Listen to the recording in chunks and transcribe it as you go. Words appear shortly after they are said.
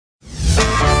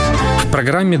В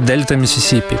программе «Дельта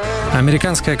Миссисипи».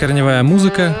 Американская корневая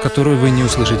музыка, которую вы не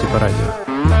услышите по радио.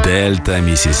 «Дельта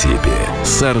Миссисипи»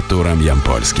 с Артуром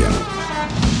Ямпольским.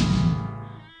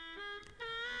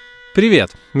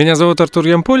 Привет, меня зовут Артур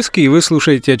Ямпольский, и вы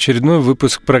слушаете очередной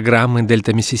выпуск программы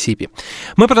 «Дельта Миссисипи».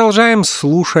 Мы продолжаем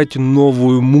слушать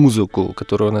новую музыку,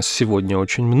 которой у нас сегодня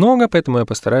очень много, поэтому я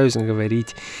постараюсь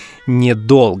говорить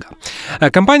недолго.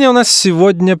 Компания у нас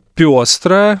сегодня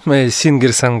пестрая: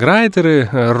 сингер-сонграйтеры,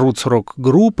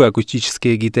 рутс-рок-группы,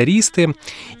 акустические гитаристы,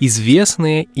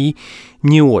 известные и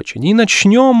не очень. И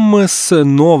начнем мы с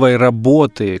новой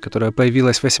работы, которая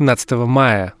появилась 18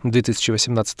 мая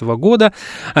 2018 года,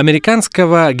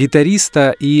 американского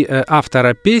гитариста и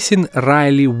автора песен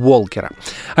Райли Уолкера.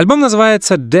 Альбом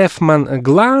называется Deaf Man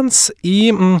Glance,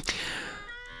 и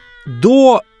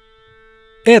до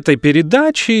этой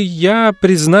передачи я,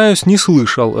 признаюсь, не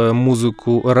слышал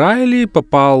музыку Райли,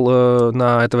 попал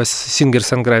на этого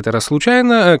сингер-сонграйтера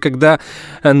случайно, когда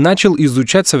начал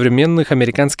изучать современных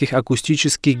американских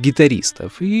акустических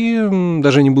гитаристов. И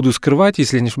даже не буду скрывать,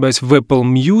 если не ошибаюсь, в Apple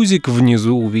Music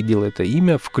внизу увидел это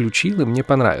имя, включил, и мне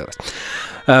понравилось.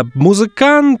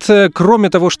 Музыкант,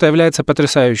 кроме того, что является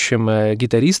потрясающим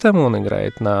гитаристом, он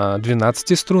играет на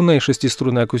 12-струнной и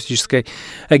 6-струнной акустической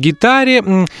гитаре,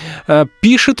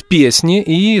 пишет песни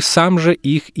и сам же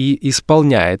их и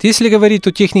исполняет. Если говорить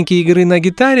о технике игры на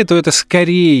гитаре, то это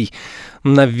скорее,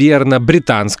 наверное,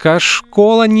 британская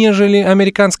школа, нежели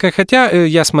американская. Хотя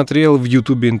я смотрел в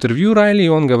Ютубе интервью Райли, и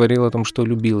он говорил о том, что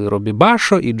любил и Робби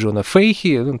Башо, и Джона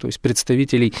Фейхи, то есть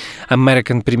представителей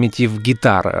American Primitive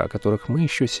Guitar, о которых мы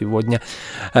еще сегодня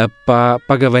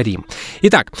поговорим.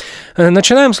 Итак,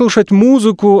 начинаем слушать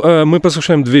музыку. Мы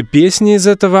послушаем две песни из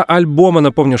этого альбома.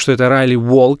 Напомню, что это Райли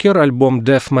Уолкер, альбом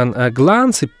Deaf Man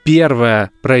Glance, и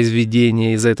первое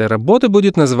произведение из этой работы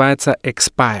будет называться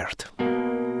Expired.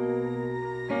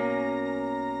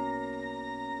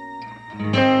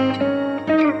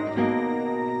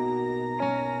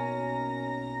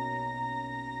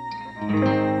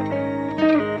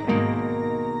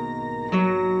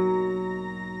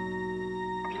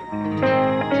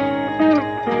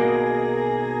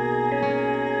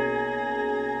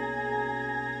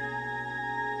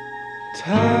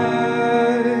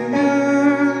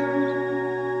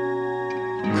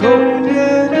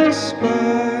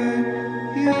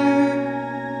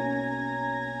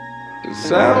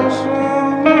 Sounds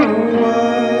from a wire,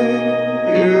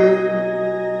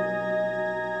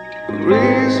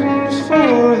 reasons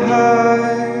for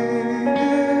hiding.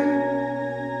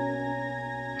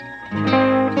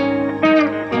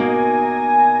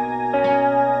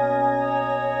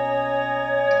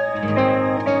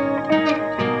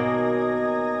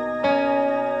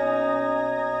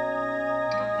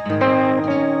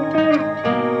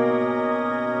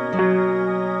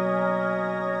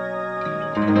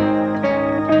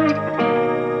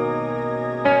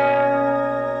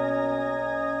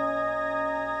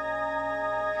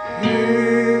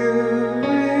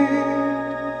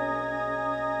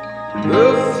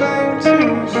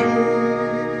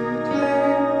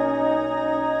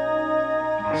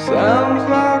 Sounds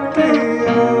like the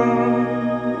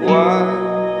unwise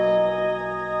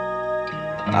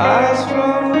eyes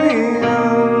from the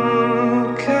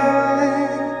unkind.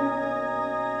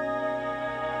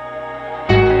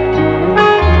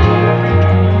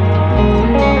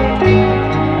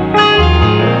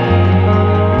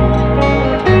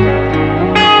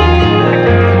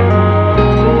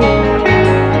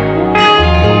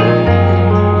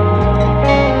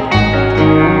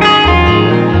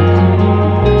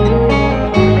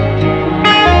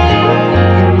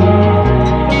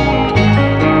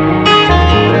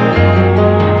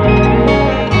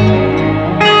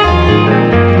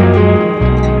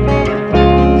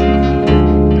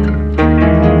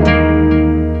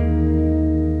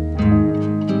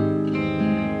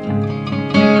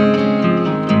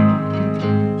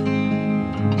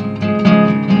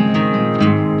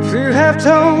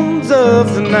 Tones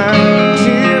of the night,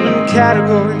 killing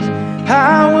categories.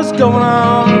 How was going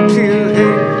on till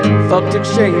hey, fucked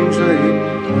exchange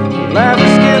rate,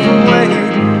 lavish giveaway.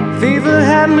 Fever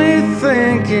had me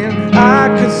thinking I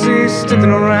could see sticking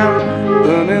around,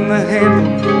 burning the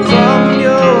handle from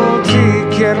your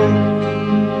tea kettle.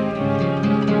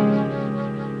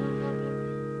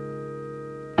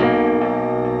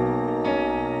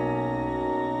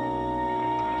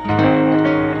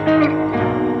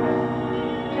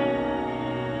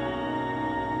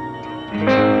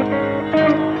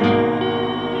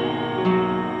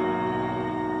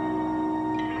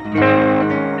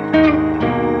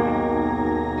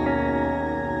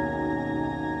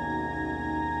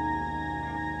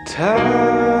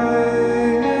 Time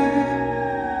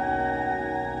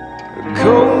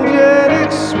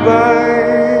by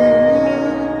you.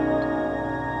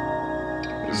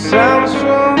 Sounds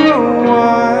from the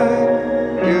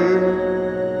wire,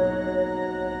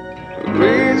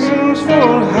 reasons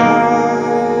for higher.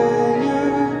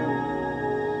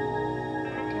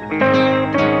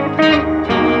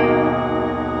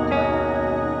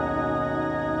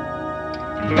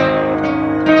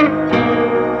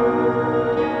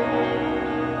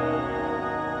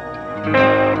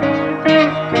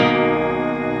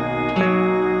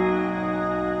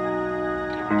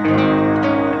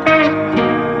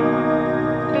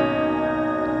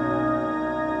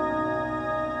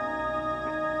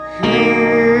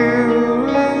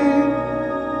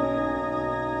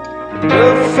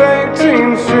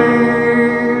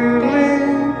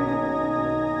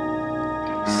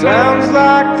 Sounds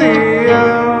like the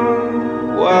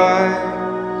unwise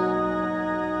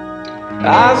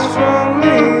eyes from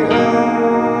the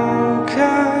unkind.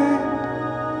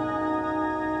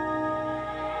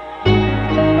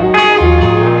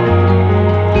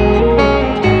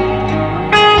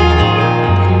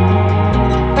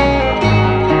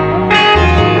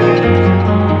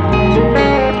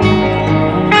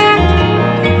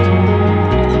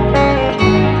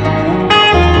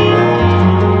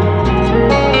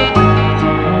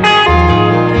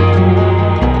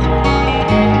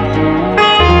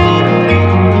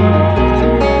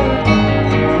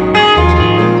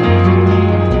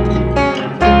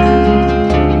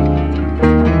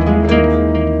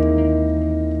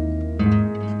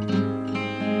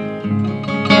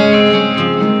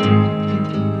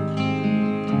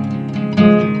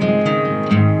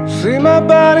 See my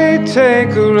body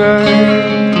take a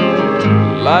ride,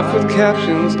 life with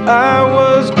captions. I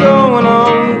was going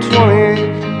on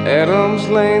 28 Adam's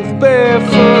length,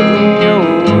 barefoot in your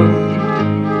woods.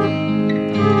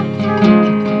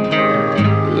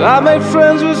 I made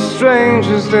friends with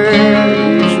strangers there.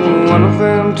 Each one of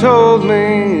them told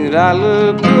me that I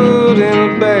look good in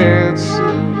a bad suit.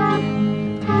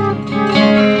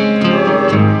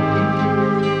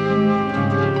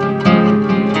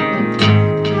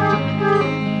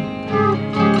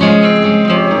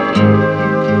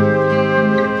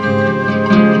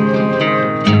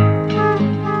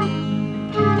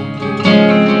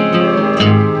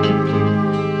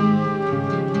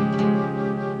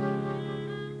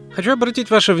 Хочу обратить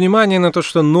ваше внимание на то,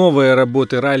 что новые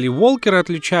работы Райли Уолкера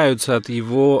отличаются от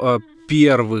его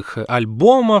первых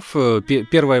альбомов.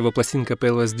 Первая его пластинка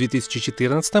появилась в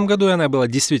 2014 году, и она была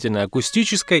действительно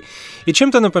акустической и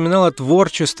чем-то напоминала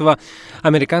творчество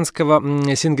американского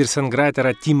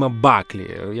сингер-сонграйтера Тима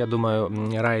Бакли. Я думаю,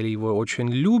 Райли его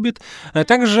очень любит.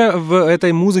 Также в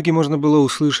этой музыке можно было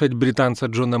услышать британца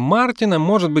Джона Мартина,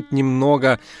 может быть,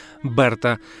 немного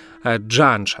Берта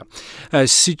Джанша.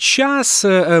 Сейчас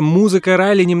музыка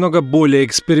Райли немного более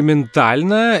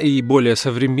экспериментальна и более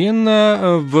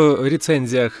современна. В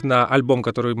рецензиях на альбом,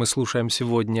 который мы слушаем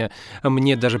сегодня,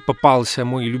 мне даже попался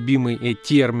мой любимый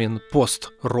термин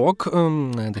пост-рок.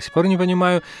 До сих пор не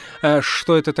понимаю,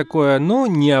 что это такое, но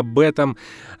не об этом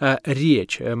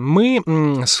речь. Мы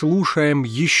слушаем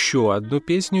еще одну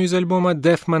песню из альбома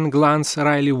Deaf Man Glance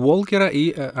Райли Уолкера,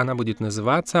 и она будет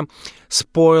называться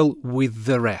Spoil with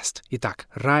the Rest. Итак,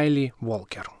 Райли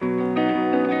Уолкер.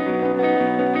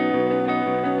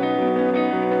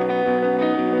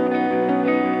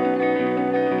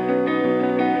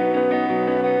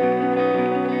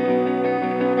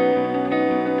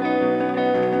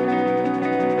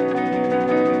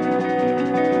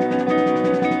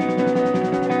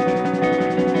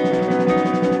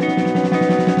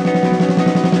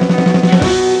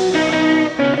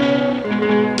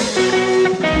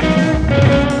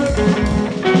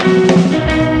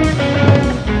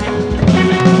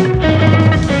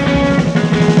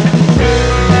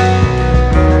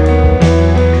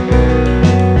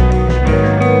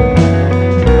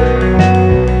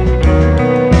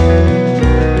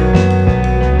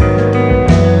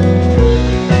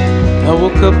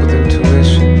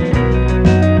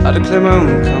 Declare my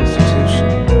own constitution.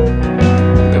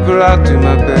 Whenever I do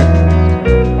my best,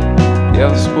 yeah,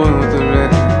 I'll spoil with the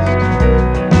rest.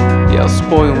 Yeah, I'll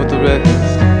spoil with the rest.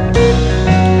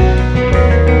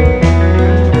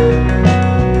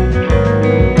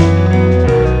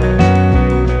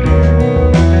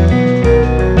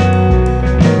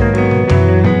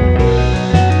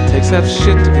 Takes half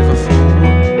shit to give a full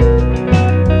one.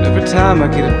 And every time I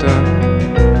get it done,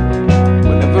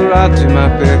 whenever I do my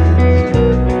best,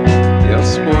 I'll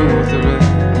spoil with the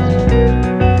rest.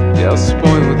 Yeah, I'll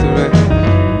spoil with the rest.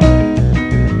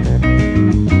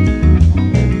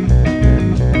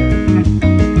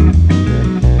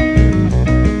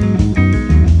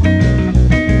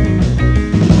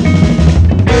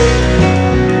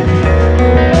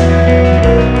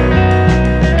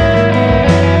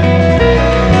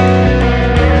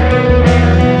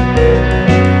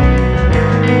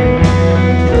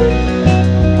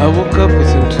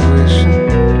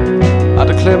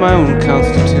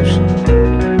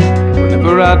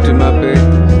 do my best.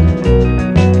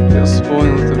 Yeah, I'll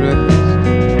spoil with the rest.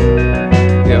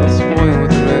 Yeah, I'll spoil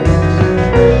with the rest.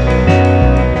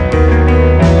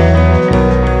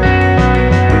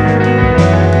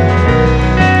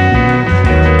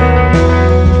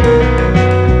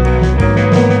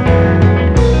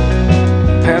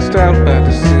 Passed out by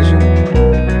decision.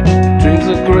 Dreams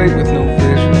look great with no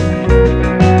vision.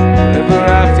 Whenever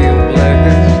I feel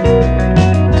blessed,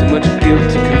 too much guilt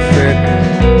to confess.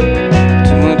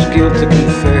 Too much guilt to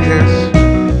confess.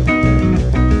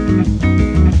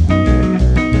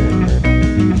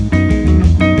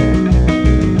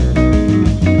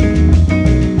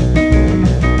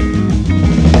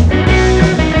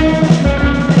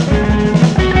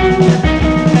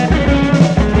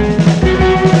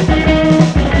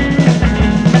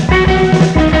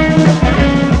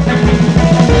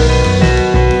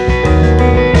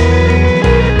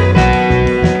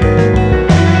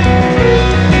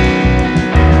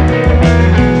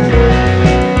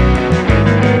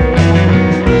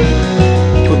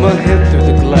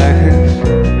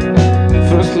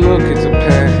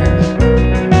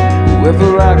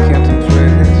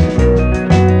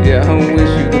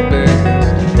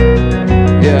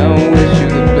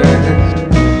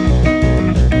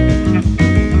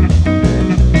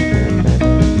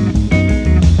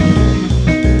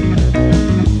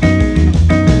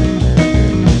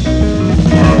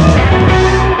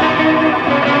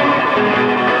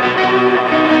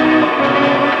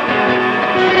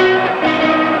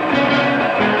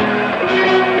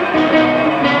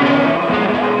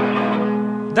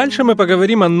 Дальше мы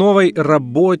поговорим о новой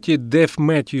работе Dave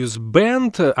Matthews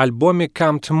Band, альбоме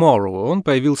Come Tomorrow. Он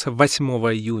появился 8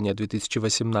 июня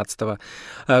 2018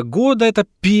 года. Это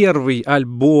первый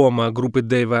альбом группы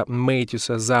Дэйва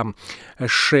Мэтьюса за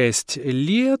 6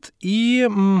 лет. И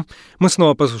мы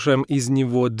снова послушаем из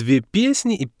него 2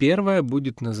 песни, и первая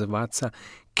будет называться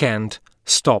Can't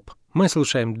Stop. Мы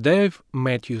слушаем Dave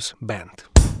Matthews Band.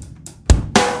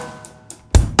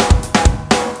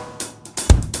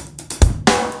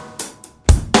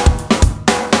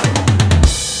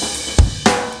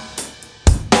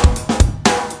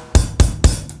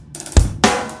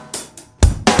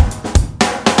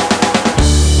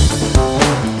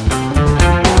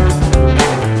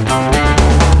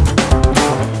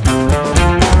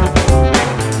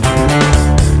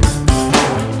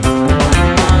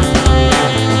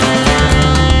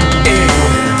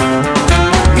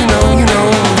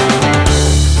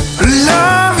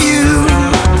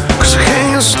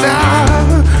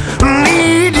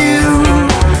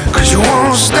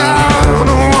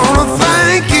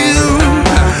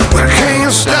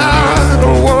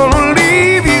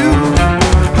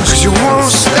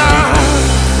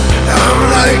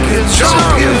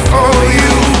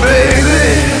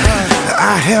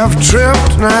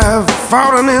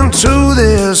 Falling into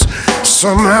this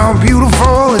somehow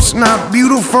beautiful. It's not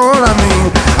beautiful. I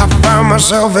mean, I found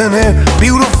myself in a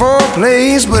beautiful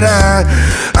place, but I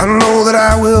know that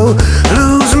I will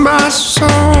lose my soul.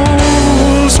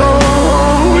 So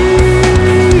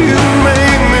you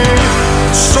make me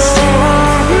so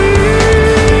hungry.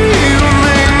 You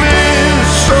make me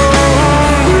so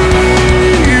hungry.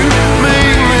 You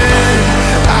make me.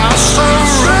 I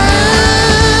surrender.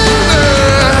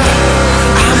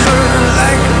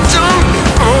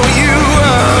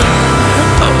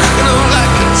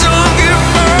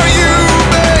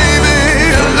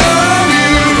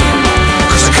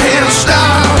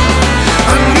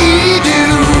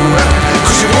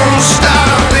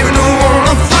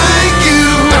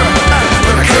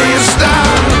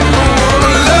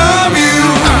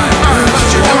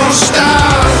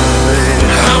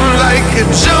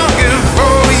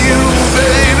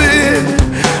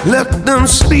 Let them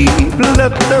sleep,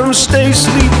 let them stay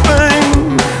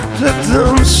sleeping. Let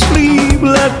them sleep,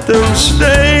 let them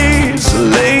stay. It's a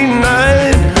late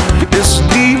night, it's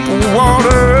deep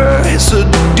water, it's a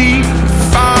deep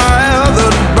fire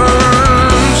that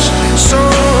burns. So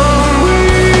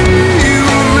hungry, you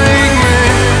make me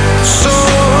so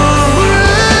hungry.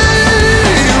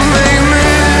 You make me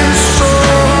so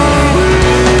hungry.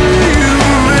 You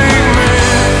make me,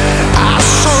 I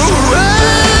surrender.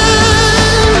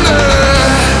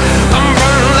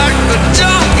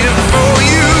 For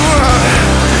you,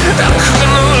 I'm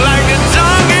cooking up like a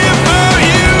donkey for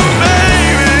you, baby.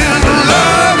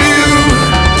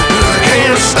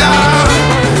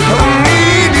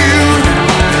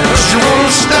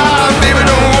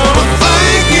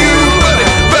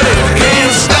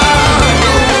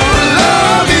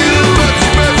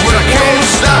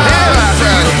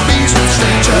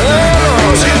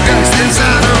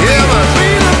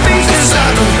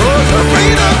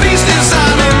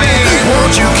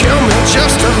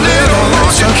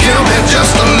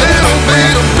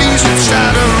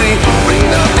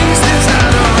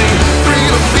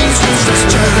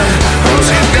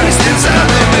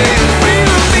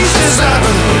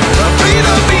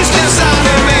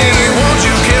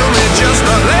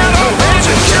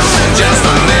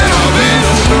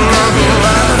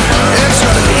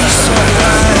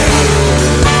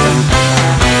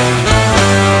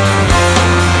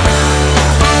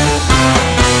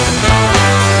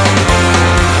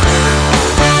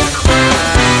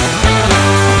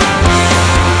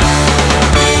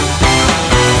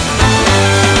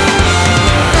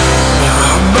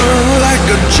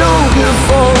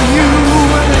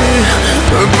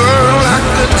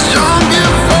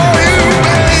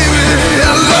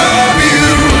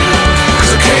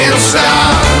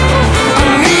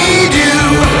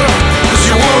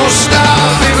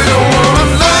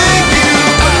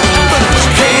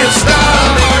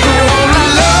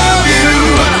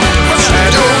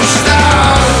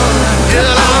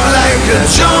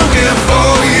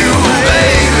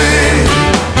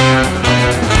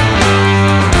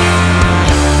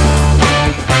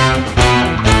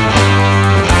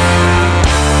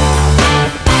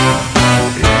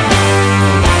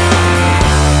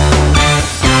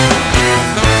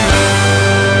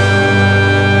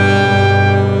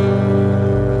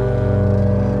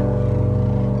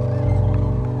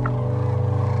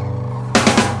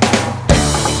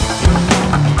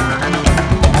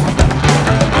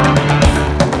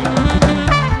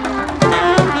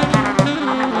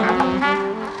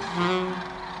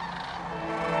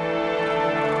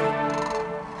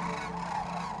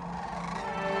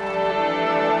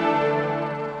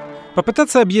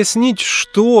 Попытаться объяснить,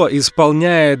 что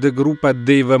исполняет группа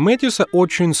Дэйва Мэтьюса,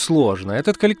 очень сложно.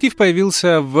 Этот коллектив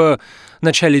появился в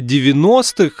начале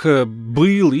 90-х,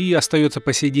 был и остается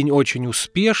по сей день очень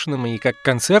успешным, и как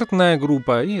концертная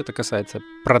группа, и это касается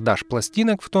продаж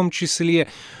пластинок в том числе.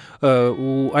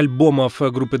 У альбомов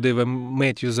группы Дэйва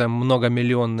Мэтьюса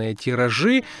многомиллионные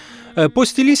тиражи. По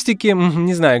стилистике,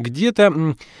 не знаю, где-то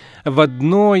в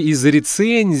одной из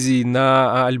рецензий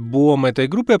на альбом этой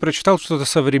группы я прочитал что-то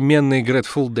современный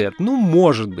Grateful Dead. Ну,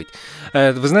 может быть.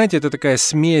 Вы знаете, это такая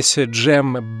смесь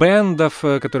джем-бендов,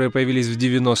 которые появились в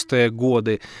 90-е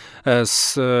годы,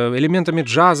 с элементами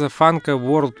джаза, фанка,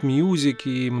 world music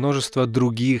и множество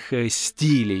других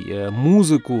стилей.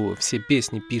 Музыку, все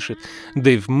песни пишет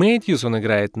Дэйв Мэтьюс, он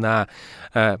играет на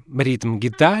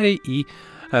ритм-гитаре и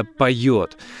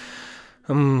поет.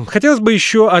 Хотелось бы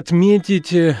еще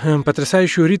отметить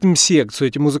потрясающую ритм-секцию.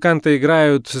 Эти музыканты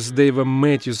играют с Дэйвом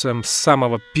Мэтьюсом с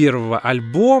самого первого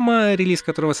альбома, релиз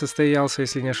которого состоялся,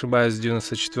 если не ошибаюсь, в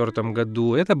 1994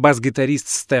 году. Это бас-гитарист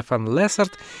Стефан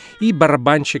Лессард и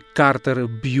барабанщик Картер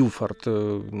Бьюфорд.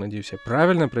 Надеюсь, я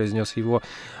правильно произнес его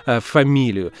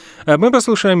фамилию. Мы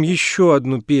послушаем еще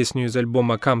одну песню из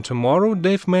альбома Come Tomorrow,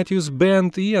 Дэйв Мэтьюс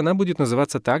Band, и она будет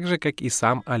называться так же, как и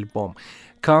сам альбом.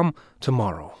 Come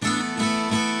Tomorrow.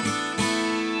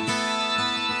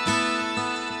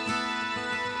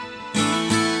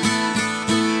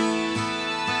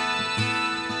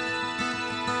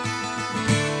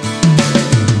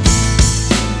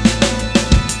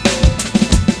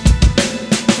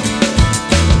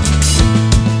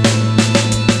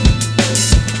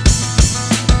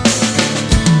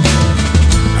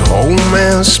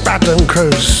 Man spat and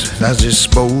cursed as he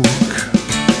spoke.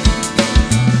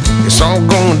 It's all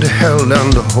going to hell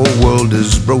and the whole world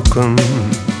is broken.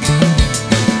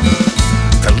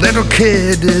 The little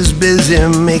kid is busy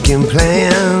making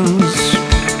plans.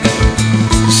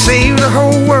 Save the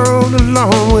whole world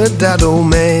along with that old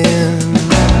man.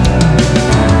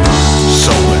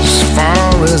 So as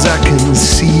far as I can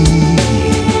see,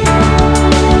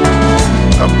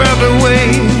 a better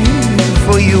way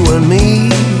for you and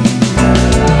me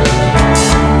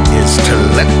is to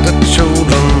let the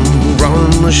children run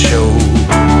the show.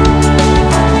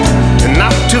 And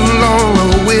not too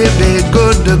long we'll be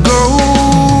good to go.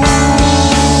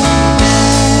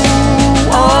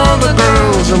 All the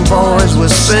girls and boys will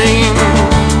sing.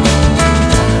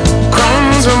 Come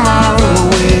tomorrow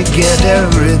we get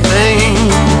everything.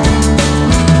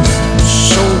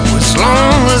 So as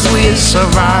long as we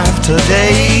survive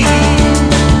today,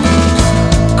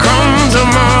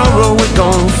 tomorrow we're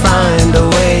gonna find a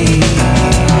way.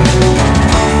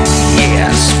 Yeah,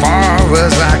 as far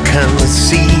as I can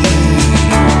see,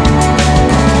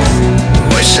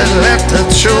 we should let the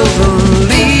children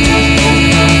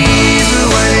lead the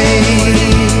way.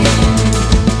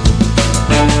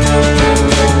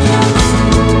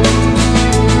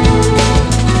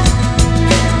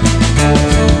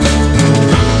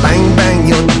 Bang, bang,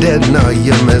 you're dead now,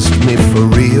 you missed me for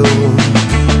real.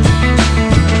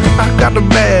 I got a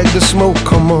bag to smoke,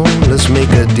 come on, let's make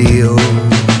a deal.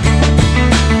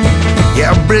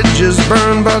 Yeah, bridges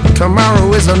burn, but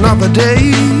tomorrow is another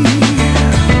day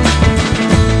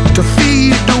to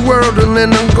feed the world and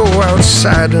then go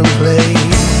outside and play.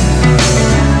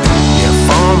 Yeah,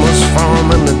 farmers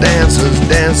farm and the dancers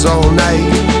dance all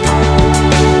night.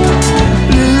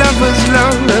 Lovers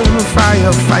love and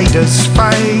firefighters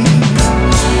fight.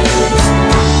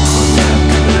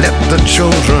 Let the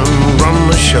children run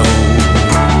the show.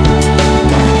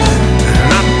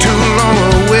 Not too long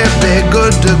we'll be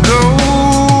good to go.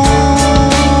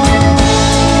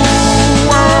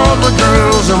 All the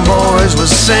girls and boys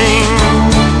will sing.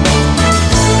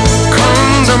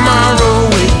 Come tomorrow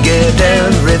we get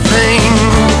everything.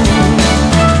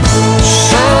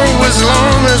 So as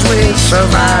long as we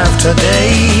survive today,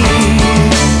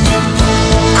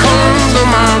 come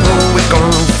tomorrow we're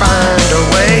gonna find a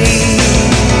way.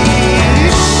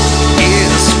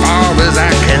 As I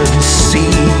can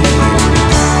see,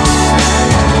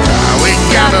 we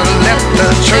gotta let the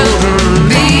children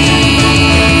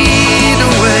lead the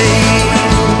way.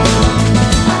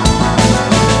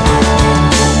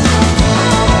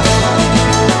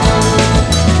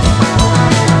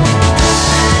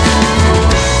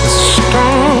 The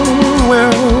storm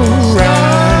will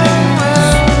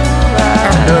rise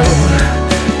out of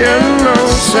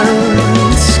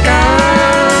innocent sky.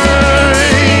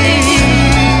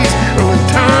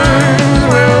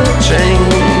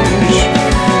 Change,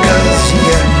 'cause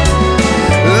yeah,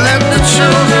 let the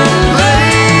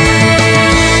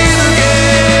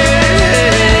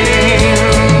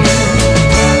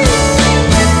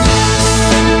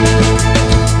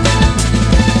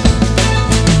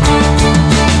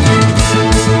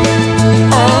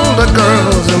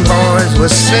would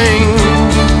sing.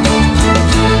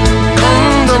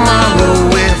 Come tomorrow,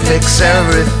 we'll fix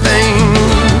everything.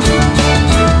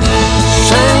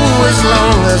 So as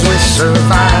long as we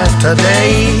survive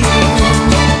today,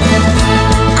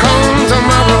 come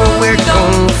tomorrow, we're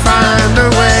gonna find a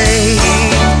way.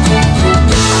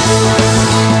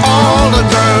 All the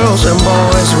girls and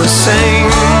boys will sing.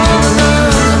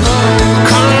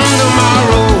 Come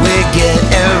tomorrow, we get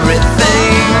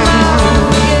everything.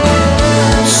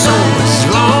 So as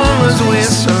long as we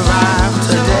survive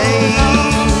today,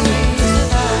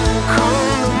 come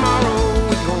tomorrow,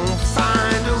 we're gonna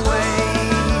find a way.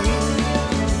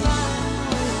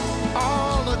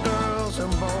 All the girls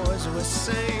and boys will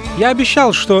sing. Я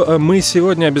обещал, что мы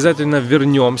сегодня обязательно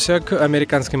вернемся к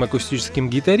американским акустическим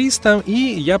гитаристам, и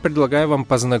я предлагаю вам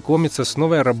познакомиться с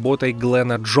новой работой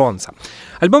Глена Джонса.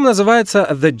 Альбом называется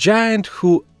 «The Giant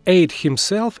Who Ate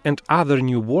Himself and Other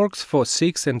New Works for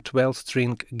 6 and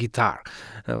 12-string Guitar».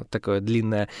 Вот такое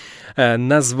длинное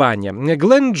название.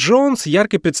 Глен Джонс —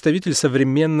 яркий представитель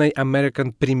современной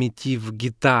American Primitive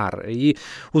Guitar. И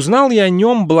узнал я о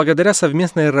нем благодаря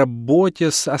совместной работе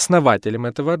с основателем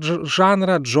этого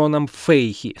жанра Джоном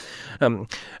Фейхи.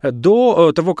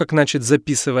 До того, как начать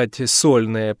записывать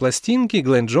сольные пластинки,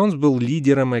 Глен Джонс был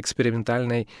лидером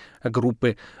экспериментальной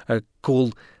группы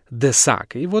Cool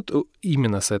Десак. И вот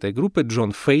именно с этой группой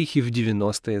Джон Фейхи в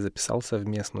 90-е записал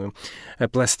совместную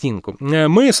пластинку.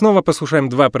 Мы снова послушаем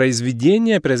два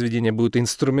произведения. Произведения будут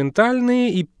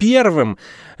инструментальные, и первым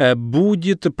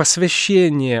будет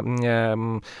посвящение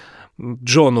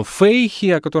Джону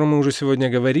Фейхи, о котором мы уже сегодня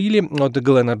говорили, от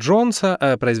Глена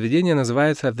Джонса. Произведение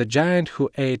называется «The Giant Who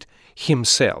Ate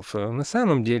Himself». На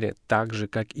самом деле так же,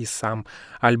 как и сам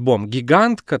альбом.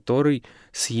 Гигант, который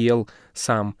съел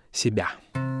сам себя.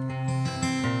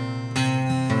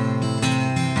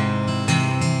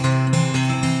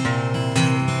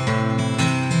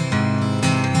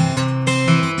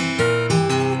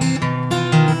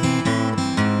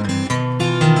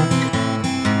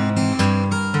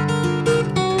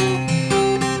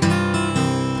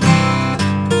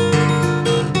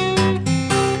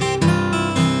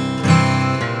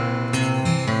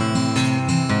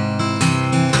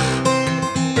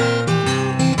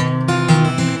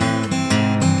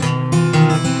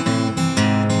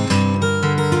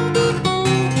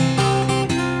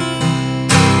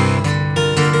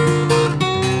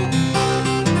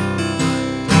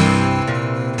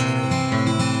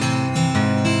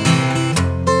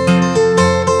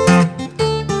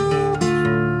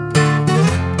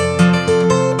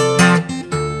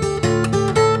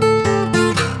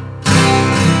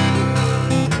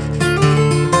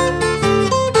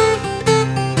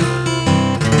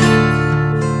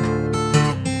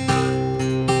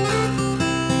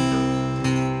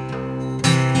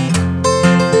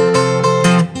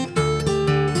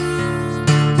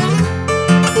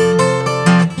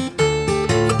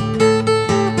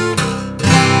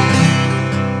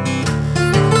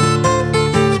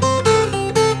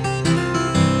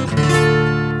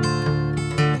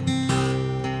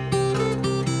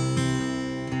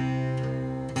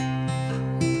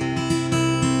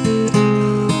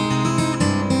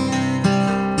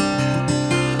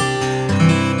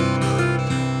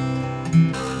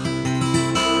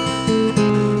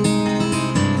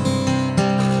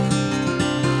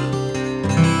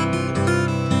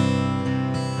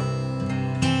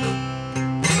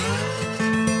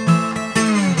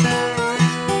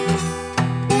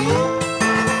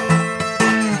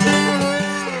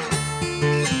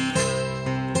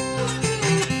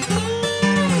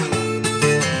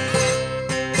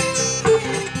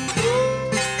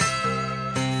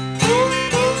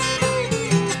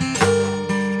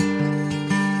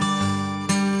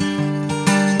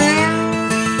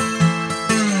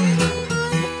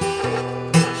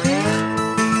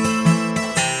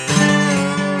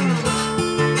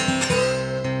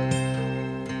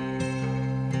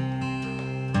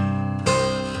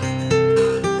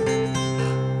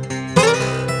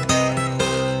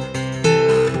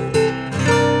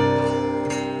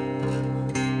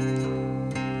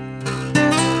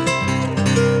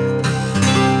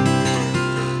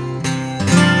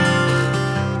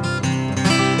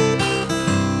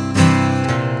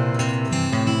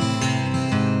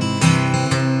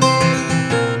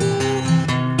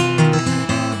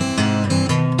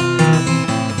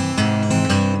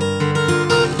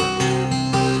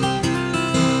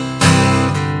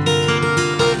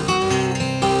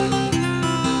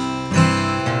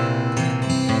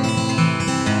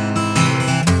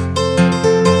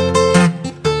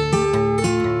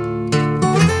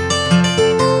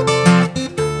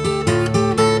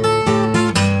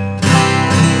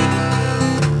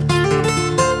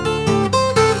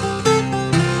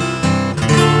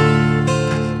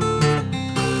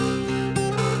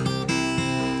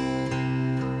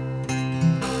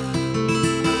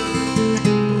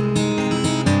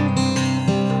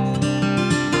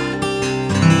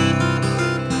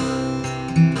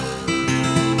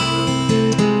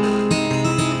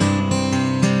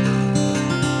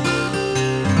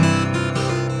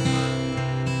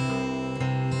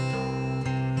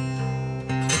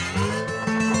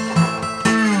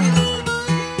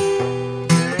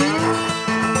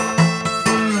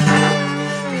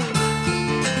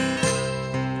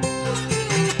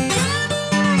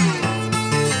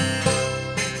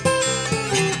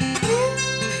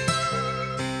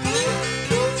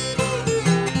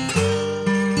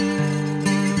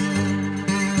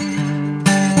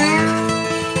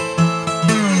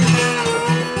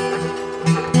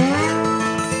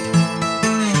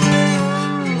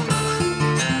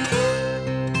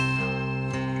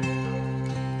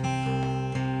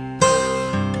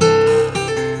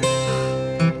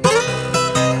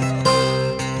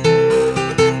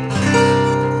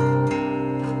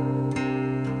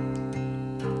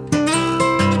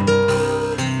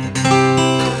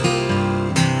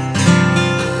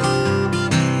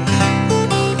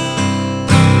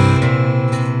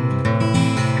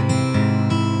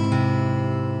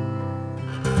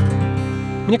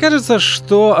 Мне кажется,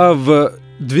 что в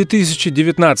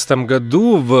 2019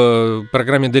 году в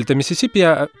программе «Дельта Миссисипи»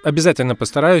 я обязательно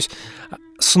постараюсь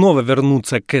снова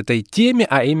вернуться к этой теме,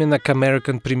 а именно к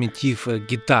American Primitive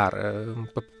Guitar.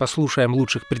 Послушаем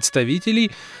лучших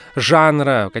представителей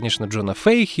жанра, конечно, Джона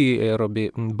Фейхи,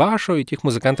 Робби Башо и тех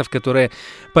музыкантов, которые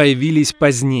появились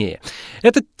позднее.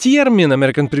 Этот термин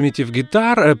American Primitive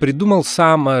Guitar придумал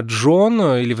сам Джон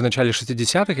или в начале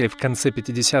 60-х, или в конце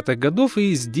 50-х годов,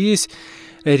 и здесь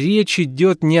речь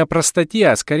идет не о простоте,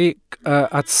 а скорее к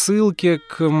отсылке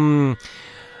к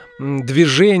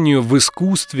движению в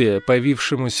искусстве,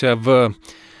 появившемуся в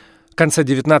конце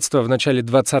 19-го, в начале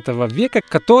 20 века,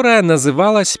 которое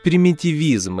называлось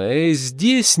примитивизм. И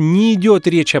здесь не идет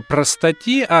речь о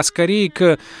простоте, а скорее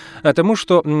к тому,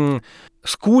 что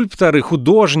скульпторы,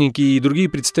 художники и другие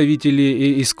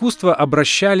представители искусства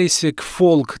обращались к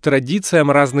фолк-традициям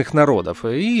разных народов,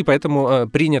 и поэтому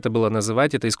принято было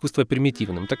называть это искусство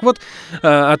примитивным. Так вот,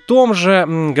 о том же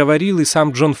говорил и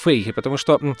сам Джон Фейхи, потому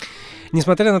что,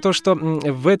 несмотря на то, что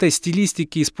в этой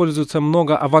стилистике используется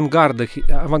много авангардных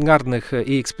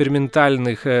и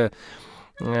экспериментальных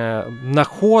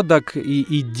находок и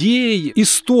идей,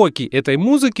 истоки этой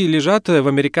музыки лежат в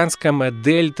американском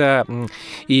дельта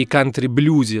и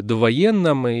кантри-блюзе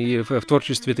довоенном, и в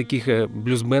творчестве таких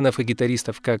блюзменов и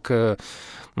гитаристов, как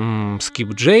Скип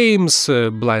Джеймс,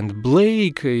 Блайнд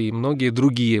Блейк и многие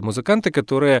другие музыканты,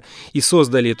 которые и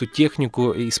создали эту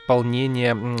технику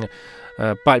исполнения,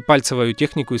 пальцевую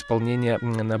технику исполнения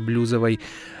на блюзовой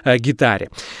гитаре.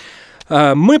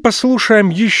 Мы послушаем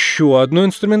еще одно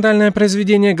инструментальное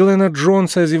произведение Глена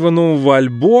Джонса из его нового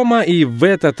альбома, и в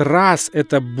этот раз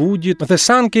это будет The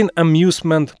Sunken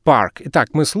Amusement Park. Итак,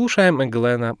 мы слушаем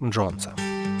Глена Джонса.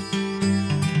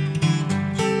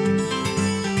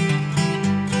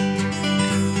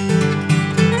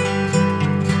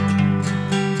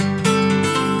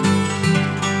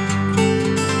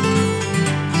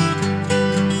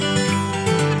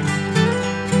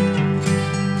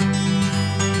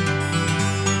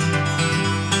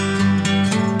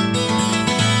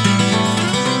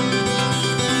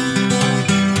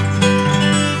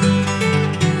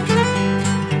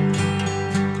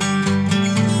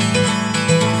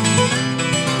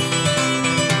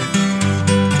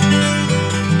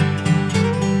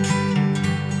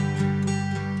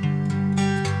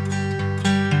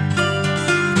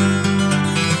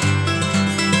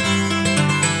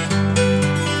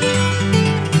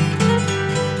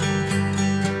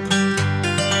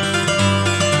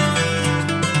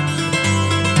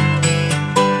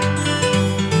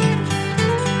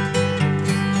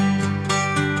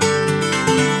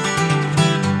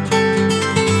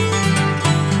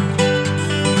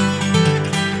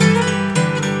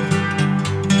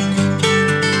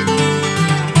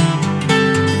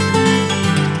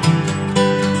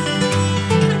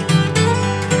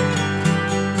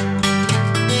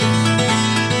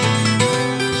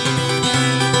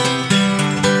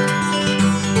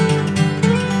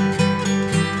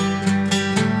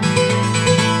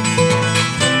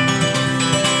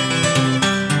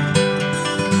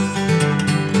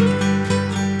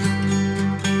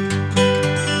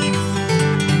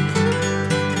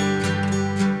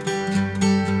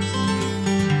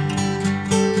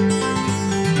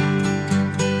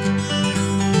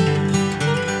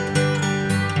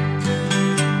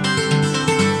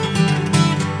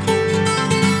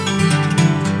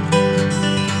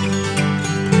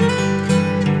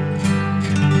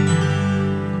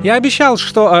 Я обещал,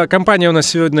 что компания у нас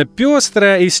сегодня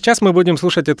пестрая, и сейчас мы будем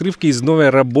слушать отрывки из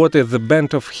новой работы The Band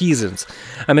of Heathens,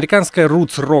 американской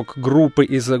рутс-рок-группы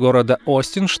из города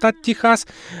Остин, штат Техас.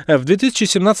 В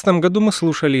 2017 году мы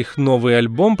слушали их новый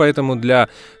альбом, поэтому для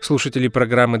слушателей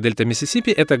программы Дельта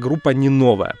Миссисипи эта группа не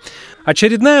новая.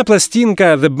 Очередная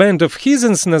пластинка The Band of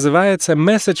Heathens называется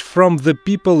Message from the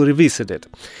People Revisited.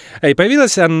 И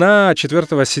появилась она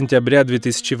 4 сентября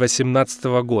 2018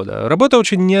 года. Работа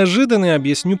очень неожиданная,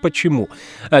 объясню почему.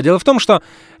 Дело в том, что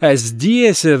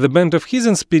здесь The Band of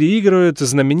Heathens переигрывают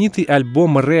знаменитый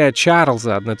альбом Рэя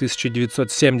Чарльза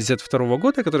 1972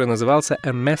 года, который назывался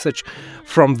A Message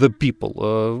from the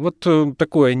People. Вот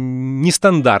такое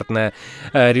нестандартное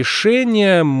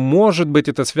решение. Может быть,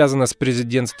 это связано с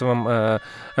президентством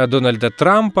Дональда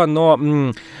Трампа, но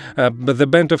The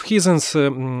Band of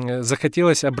Heathens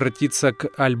захотелось обратиться к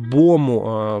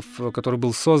альбому, который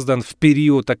был создан в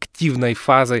период активной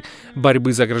фазы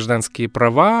борьбы за гражданские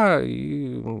права.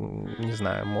 И, не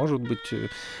знаю, может быть,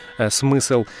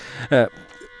 смысл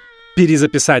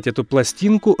перезаписать эту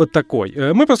пластинку такой.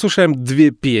 Мы послушаем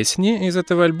 2 песни из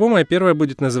этого альбома, и первая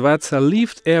будет называться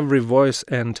Lift Every Voice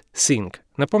and Sing.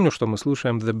 Напомню, что мы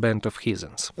слушаем The Band of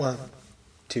Heathens. 1,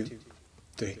 2,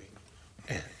 3,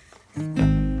 and...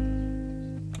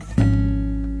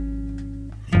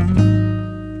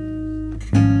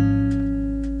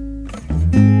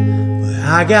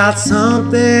 I got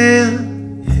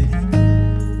something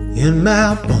in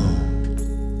my bones,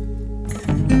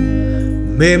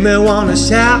 make me wanna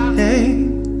shout,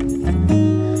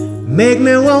 make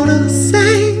me wanna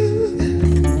sing,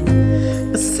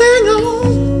 sing on,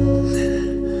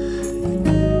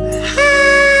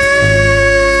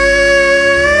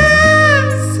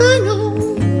 sing on,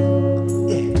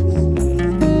 yeah.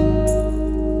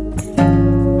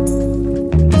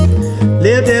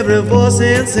 Lift every voice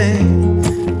and sing.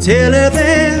 Till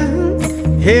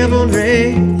everything heaven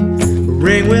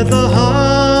ring with the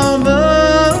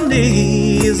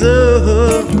harmonies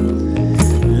of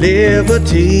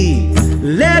liberty.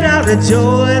 Let our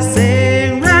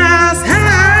rejoicing rise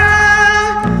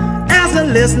high as the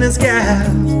listening skies,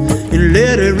 and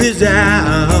let it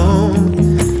resound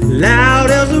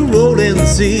loud as the rolling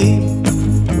sea.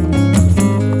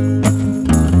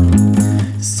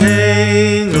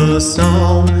 Sing a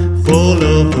song full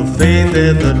of the faith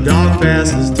that the dark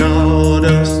past has taught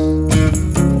us.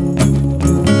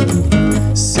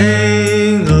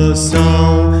 Sing a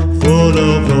song full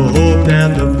of the hope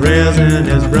that the present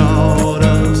has brought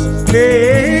us.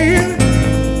 Yeah.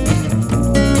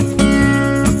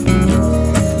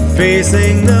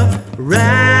 Facing the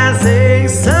rising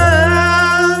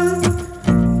sun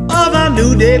of our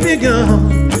new day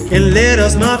begun, and let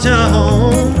us march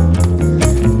on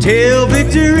till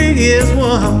victory is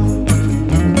won.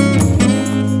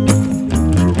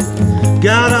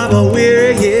 God of our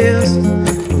weary years,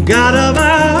 God of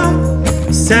our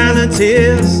silent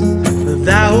tears,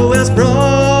 Thou who hast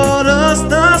brought us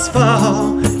thus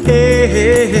far,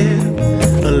 yeah.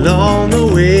 Along the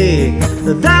way,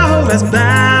 Thou who hast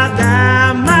bowed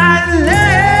Thy mighty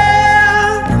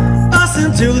led us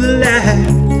into the light,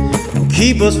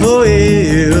 keep us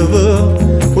forever,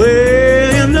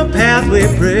 we're in the path we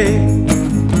pray.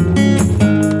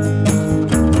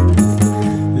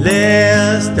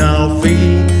 Lest our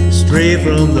feet stray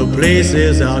from the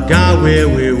places, our God, where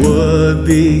we would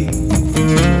be.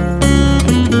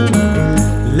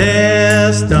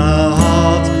 Lest our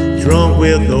hearts, drunk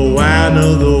with the wine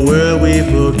of the world, we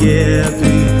forget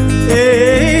Thee.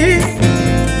 Hey.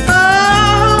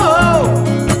 Oh,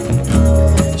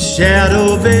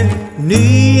 shadow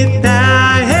beneath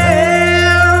Thy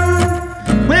hand,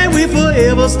 where we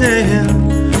forever stand,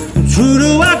 true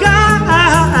to our God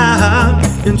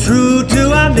and true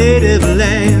to our native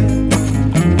land.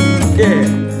 Yeah.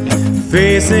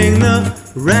 Facing the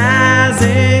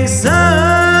rising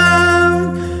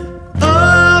sun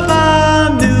of our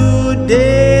new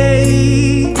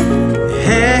day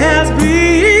has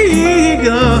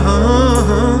begun.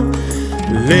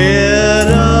 Let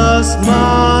us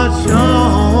march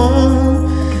on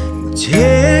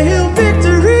till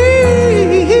victory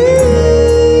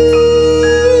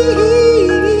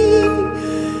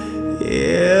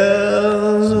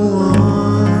is won.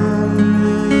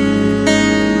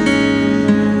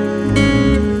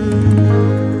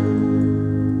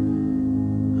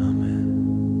 Amen.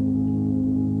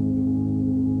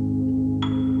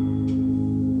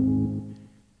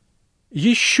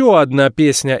 Еще одна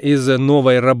песня из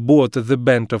новой работы The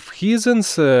Band of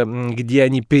Heathens, где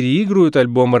они переигрывают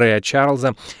альбом Рэя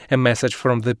Чарльза A Message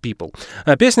from the People.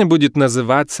 А песня будет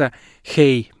называться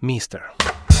Hey, Mister.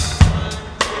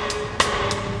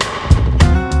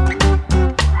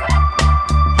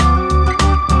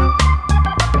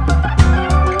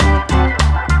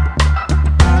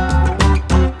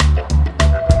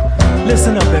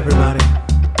 Listen up, everybody.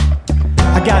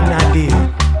 I got an idea.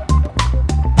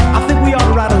 I think we ought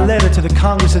to write a letter to the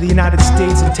Congress of the United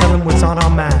States and tell them what's on our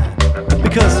mind.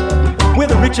 Because we're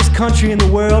the richest country in the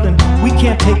world and we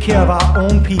can't take care of our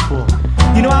own people.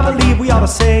 You know, I believe we ought to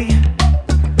say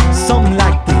something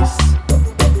like this.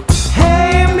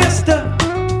 Hey, mister,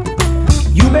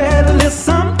 you better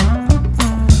listen.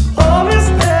 Oh,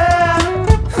 mister,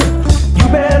 you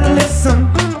better listen.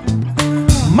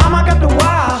 Mama got to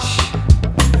wash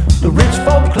the rich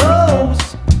folk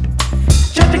clothes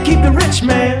just to keep the rich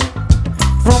man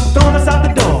from throwing us out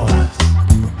the doors.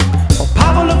 Oh,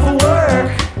 Papa look for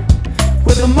work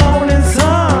with the morning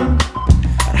sun.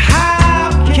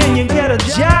 How can you get a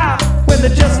job when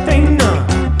there just ain't none?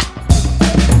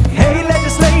 Hey,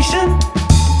 legislation,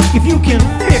 if you can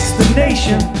fix the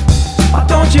nation, why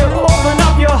don't you open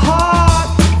up your heart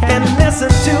and listen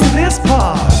to this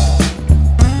part?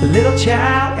 The little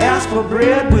child asked for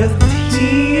bread with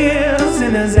tears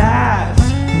in his eyes.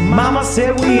 Mama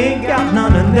said we ain't got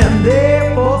none, and then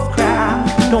they both cried.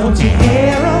 Don't you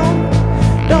hear 'em?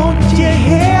 you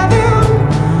hear them?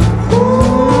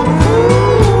 Ooh,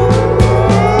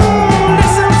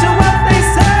 listen to what they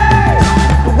say.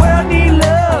 The world needs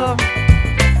love.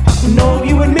 No,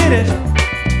 you admit it.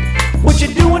 What you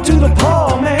doing to the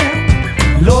poor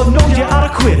man? Lord knows you ought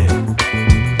to quit it.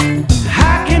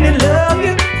 How can he love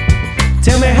you?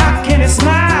 Tell me, how can he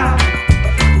smile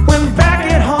when back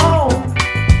at home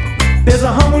there's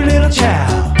a hungry little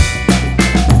child?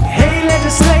 Hey,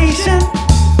 legislation,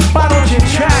 why don't you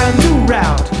try a new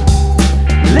route?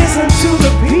 Listen to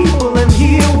the people and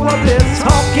hear what they're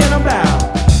talking about.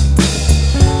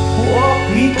 Poor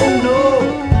people know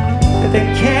that they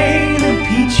can't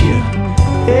impeach you.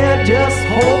 They're just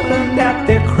hoping that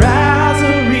their cries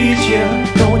will reach you.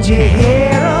 Don't you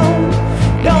hear them?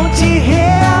 Don't you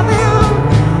hear them?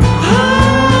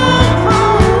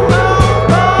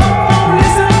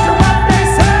 Listen to what they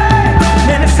say.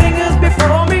 Many singers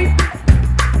before me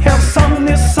have sung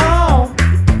this song,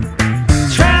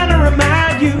 trying to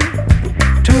remind you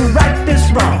to right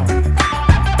this wrong.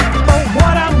 But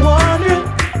what I'm wondering,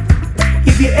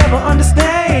 if you ever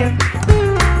understand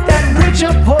that rich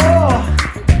or poor,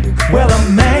 well, a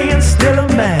man's still a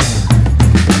man.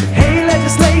 Hey,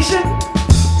 legislation,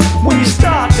 when you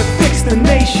start to fix the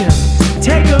nation,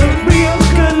 take a real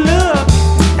good look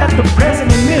at the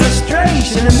present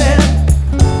administration and then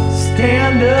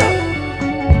stand up,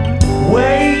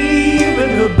 wave a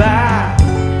goodbye.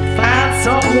 Find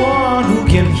someone who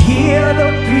can hear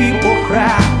the people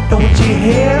cry. Don't you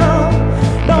hear them?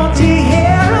 Don't you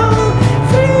hear them?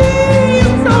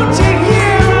 Please, don't you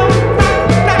hear them?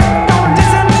 Don't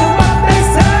listen to what they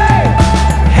say.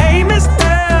 Hey,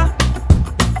 mister,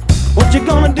 what you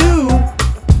gonna do?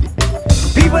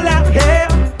 People out there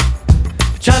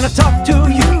trying to talk to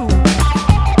you.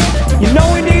 You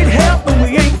know we need help and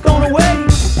we ain't gonna wait.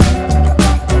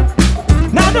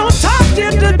 Now don't talk you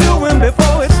into doing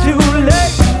before it's too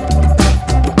late.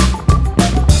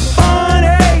 Fun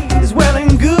is well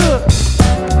and good,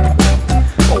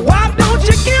 but why don't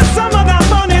you give some of that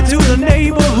money to the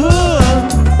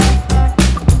neighborhood?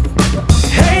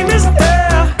 Hey,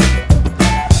 mister,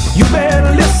 you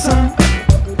better listen.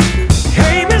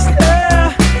 Hey,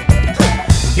 mister,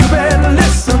 you better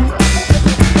listen.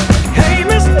 Hey,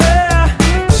 mister,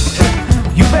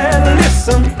 you better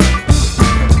listen.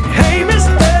 Hey,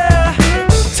 mister,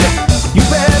 you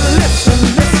better listen,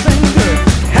 listen good.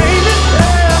 Hey,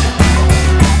 mister,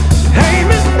 hey,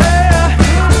 mister,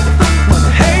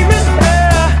 hey, mister,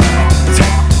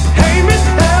 hey,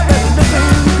 mister, better listen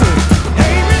good.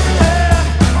 Hey, mister,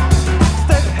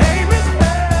 hey, mister,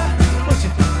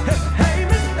 hey,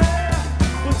 mister.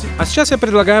 А сейчас я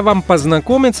предлагаю вам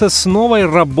познакомиться с новой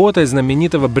работой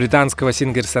знаменитого британского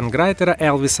сингер-сонграйтера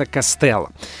Элвиса Костелло.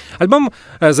 Альбом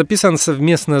записан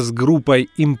совместно с группой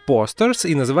Imposters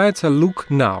и называется Look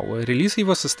Now. Релиз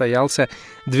его состоялся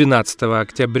 12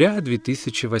 октября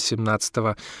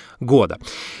 2018 года.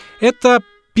 Это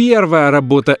первая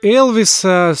работа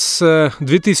Элвиса с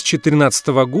 2013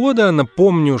 года.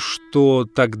 Напомню, что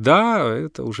тогда,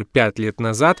 это уже 5 лет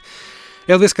назад,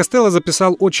 Элвис Костелло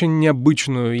записал очень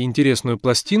необычную и интересную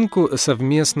пластинку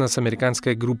совместно с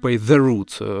американской группой The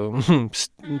Roots.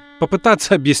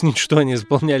 Попытаться объяснить, что они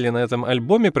исполняли на этом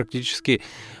альбоме, практически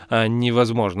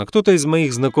невозможно. Кто-то из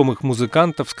моих знакомых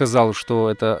музыкантов сказал, что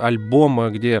это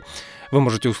альбом, где вы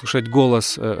можете услышать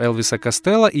голос Элвиса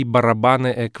Костелло и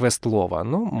барабаны Квестлова.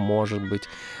 Ну, может быть,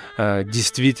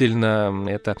 действительно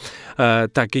это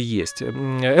так и есть.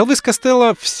 Элвис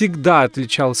Костелло всегда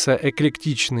отличался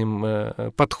эклектичным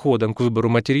подходом к выбору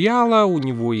материала. У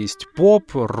него есть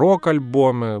поп,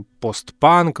 рок-альбомы,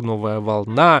 постпанк, новая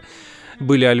волна.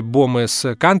 Были альбомы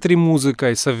с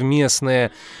кантри-музыкой,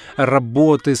 совместные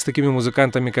работы с такими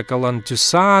музыкантами, как Алан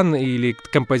Тюсан или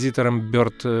композитором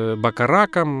Бёрд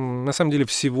Бакараком. На самом деле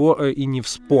всего и не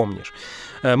вспомнишь.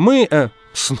 Мы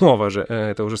снова же,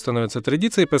 это уже становится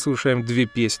традицией, послушаем 2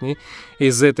 песни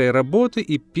из этой работы,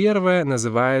 и первая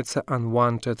называется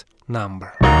Unwanted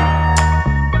Number.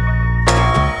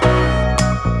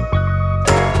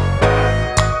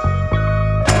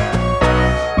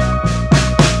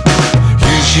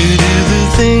 She do the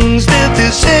things that they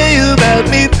say about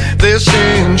me. They're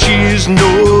saying she's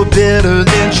no better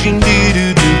than she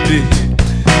needed to be.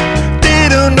 They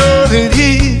don't know that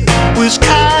he was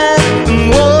kind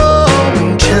and warm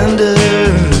and tender.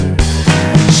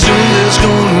 Soon there's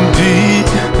gonna be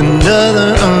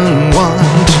another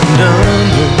unwanted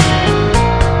number.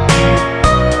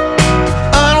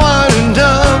 Unwanted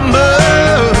number.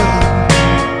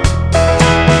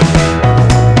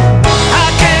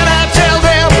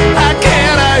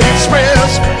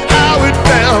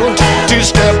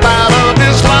 Step out of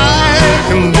his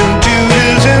life and into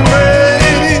his embrace.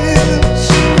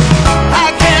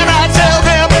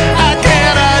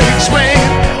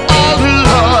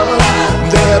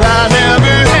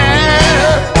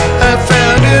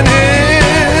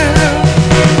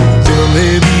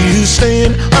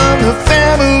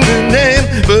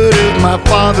 my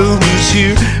father was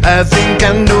here, I think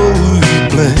I know who you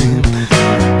blame.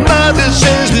 Mother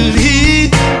says that he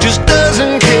just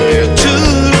doesn't care to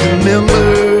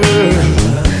remember,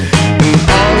 and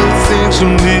all he thinks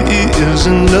of me is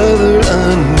another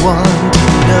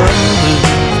unwanted number.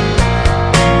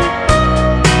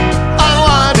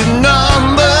 Unwanted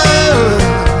number.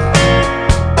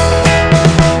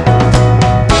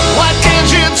 Why can't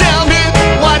you tell me,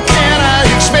 what can I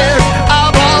expect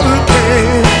of all the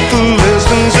painful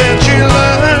lessons that you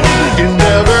learned? You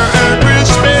never earned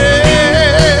respect.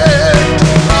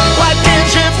 Why can't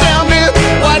you tell me,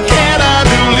 what can I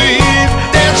believe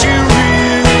that you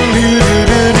really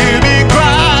didn't hear me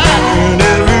cry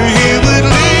whenever he would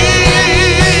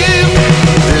leave?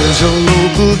 There's a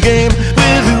local game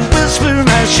with a whisper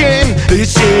my shame. They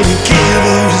said you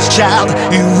cover his child,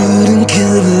 you wouldn't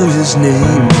cover his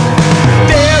name.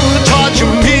 They will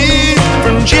torture me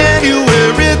from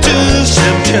January to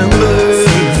September,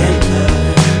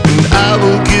 and I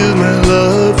will give my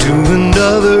love to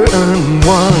another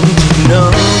unwanted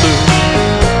number.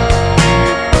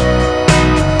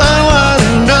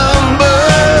 Unwanted number.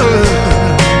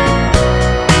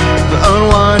 The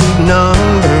unwanted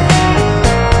number.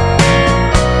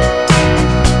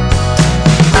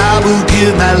 I will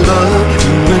give my love to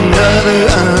another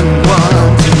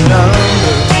unwanted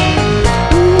number.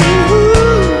 Ooh,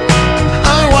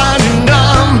 unwanted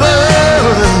number.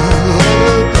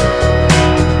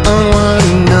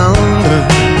 Unwanted number.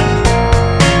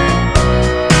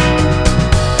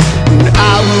 And I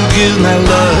will give my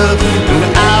love, and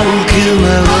I will give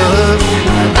my love,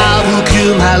 I will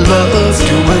give my love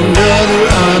to another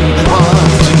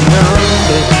unwanted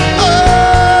number.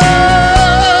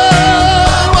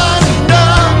 Unwanted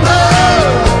number.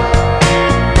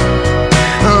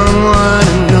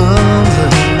 Unwanted number.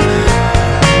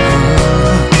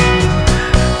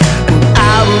 And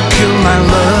I will give my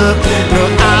love, no,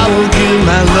 I will give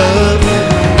my love,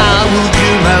 I will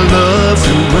give my love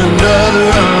to another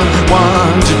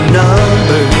unwanted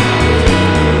number.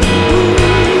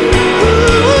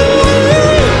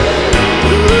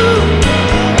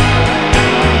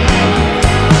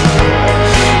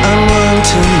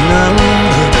 Unwanted number,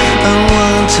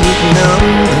 unwanted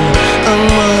number,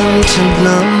 unwanted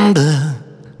number.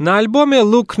 На альбоме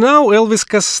 «Look Now» Элвис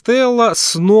Костелло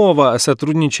снова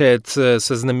сотрудничает со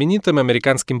знаменитым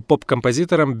американским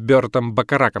поп-композитором Бертом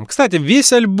Бакараком. Кстати,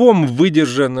 весь альбом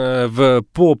выдержан в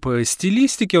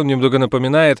поп-стилистике, он немного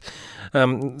напоминает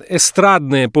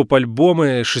эстрадные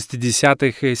поп-альбомы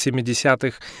 60-х и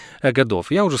 70-х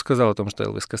годов. Я уже сказал о том, что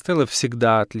Элвис Костелло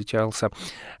всегда отличался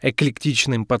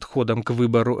эклектичным подходом к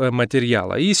выбору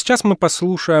материала. И сейчас мы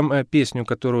послушаем песню,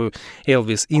 которую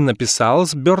Элвис и написал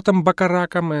с Бертом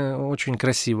Бакараком. Очень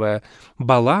красивая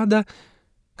баллада,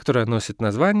 которая носит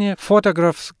название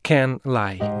 «Photographs Can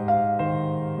Lie».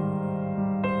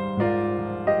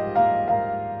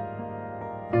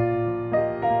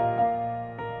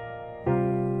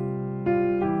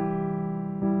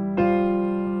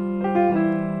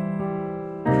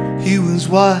 He was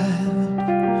wild,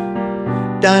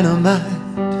 dynamite,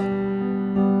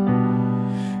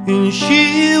 and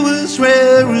she was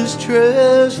rare as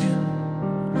treasure.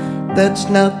 That's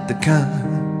not the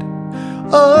kind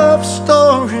of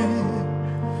story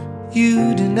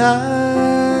you deny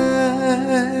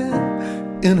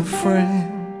in a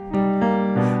frame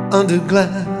under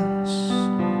glass.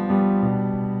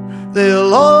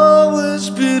 They'll always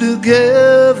be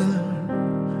together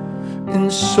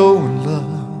and so in love.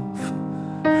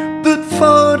 But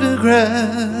photographs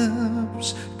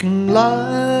can lie.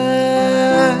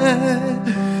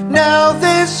 Now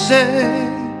they say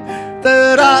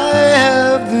that I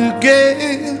have the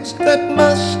gaze that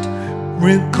must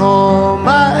recall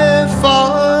my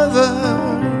father,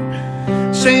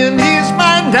 saying he's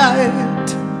my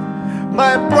night,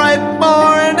 my bright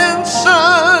morning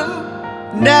sun.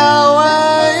 Now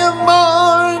I am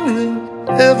mourning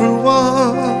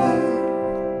everyone.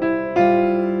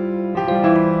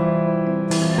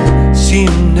 See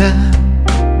him now,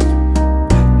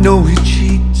 know he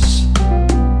cheats.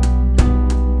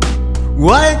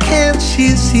 Why can't she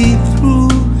see through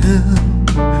him?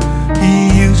 He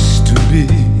used to be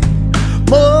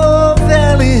more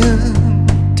valiant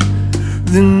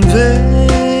than they.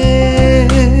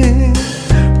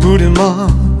 Put him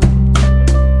on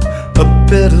a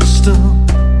pedestal,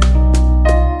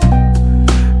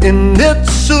 and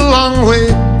it's a long way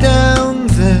down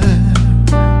there.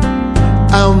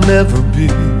 I'll never be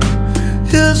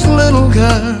his little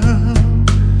girl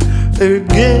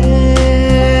again.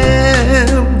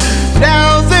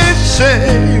 Now they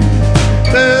say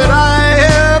that I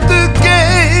have the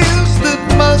gaze that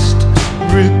must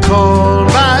recall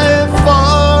my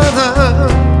father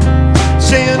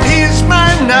saying he's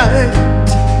my knight,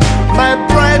 my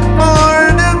bright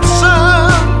morning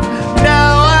sun.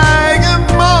 Now I am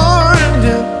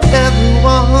mourning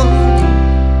everyone.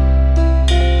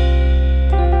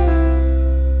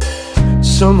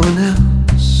 Someone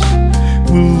else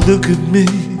will look at me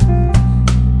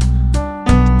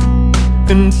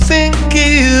and think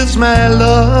he is my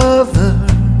lover,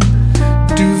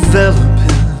 developing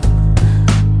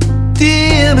the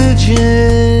image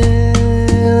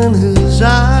in his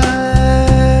eye,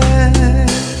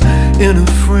 in a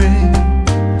frame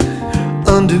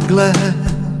under glass.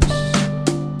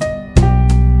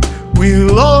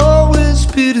 We'll always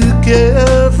be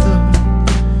together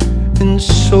and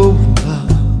so in love,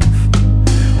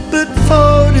 but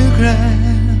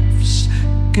photographs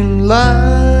can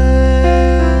lie.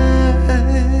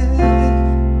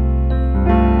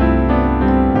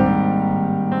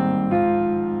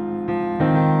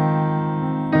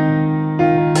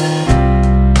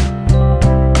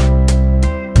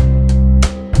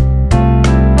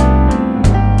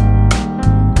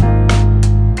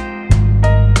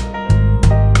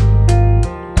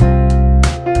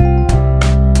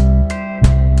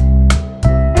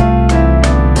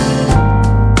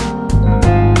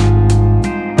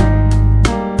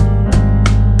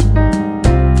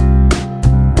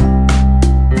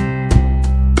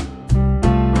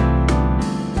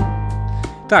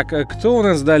 Так, кто у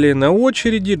нас далее на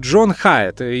очереди? Джон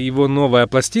Хайетт. Его новая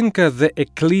пластинка The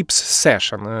Eclipse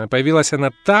Session. Появилась она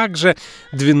также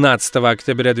 12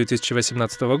 октября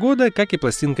 2018 года, как и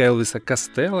пластинка Элвиса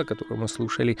Костелло, которую мы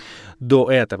слушали до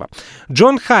этого.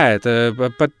 Джон Хайетт,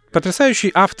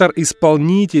 потрясающий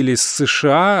автор-исполнитель из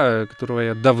США, которого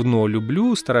я давно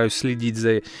люблю, стараюсь следить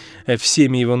за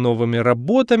всеми его новыми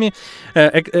работами.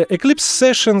 Eclipse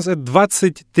Sessions —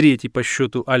 23-й по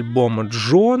счету альбом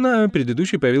Джона,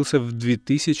 предыдущий появился в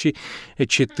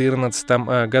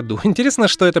 2014 году. Интересно,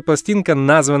 что эта пластинка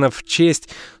названа в честь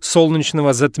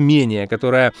солнечного затмения,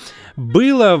 которое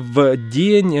было в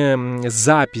день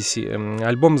записи.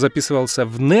 Альбом записывался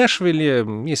в Нэшвилле,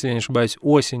 если я не ошибаюсь,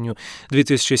 осенью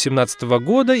 2017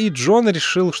 года, и Джон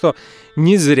решил, что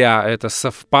не зря это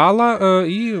совпало,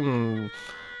 и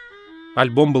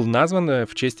альбом был назван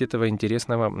в честь этого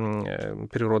интересного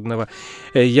природного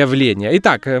явления.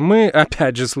 Итак, мы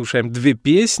опять же слушаем две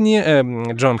песни.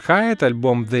 Джон Хайетт,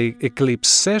 альбом The Eclipse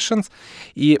Sessions,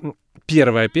 и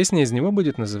первая песня из него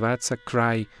будет называться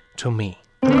Cry to Me.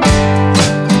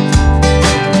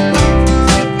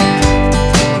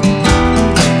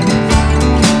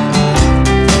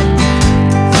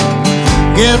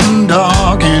 Getting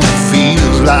dark and it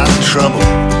feels like trouble,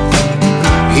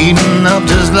 heating up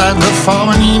just like the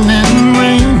falling evening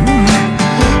rain.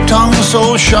 Tongue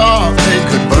so sharp they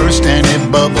could burst any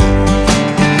bubble.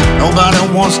 Nobody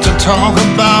wants to talk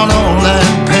about all that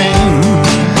pain.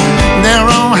 They're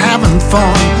all having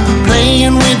fun,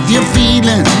 playing with your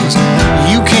feelings.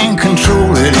 You can't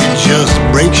control it, it just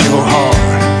breaks your heart.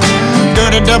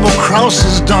 Dirty double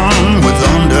crosses done with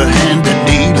underhanded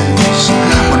dealings,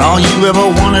 when all you ever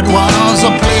wanted was a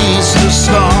place to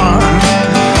start.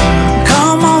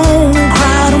 Come on,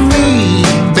 cry to me,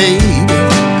 baby.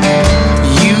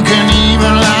 You can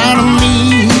even lie to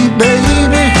me,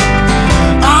 baby.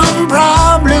 I'm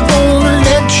probably gonna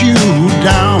let you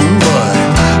down, but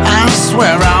I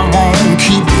swear I won't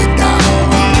keep you down.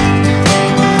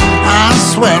 I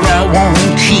swear I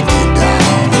won't keep you down.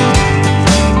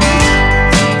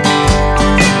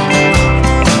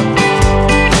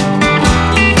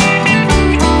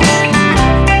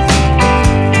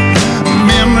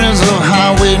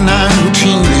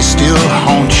 They still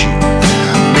haunt you.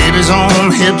 Babies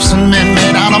on hips and men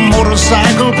made out of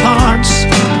motorcycle parts,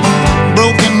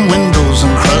 broken windows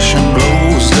and crushing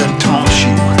blows that taunt you.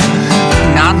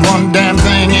 Not one damn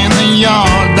thing in the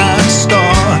yard that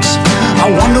starts. I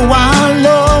wonder why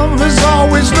love is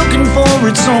always looking for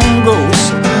its own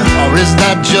ghost, or is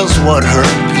that just what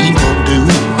hurt people do?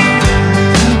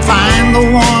 Find the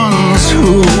ones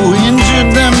who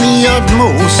injured them the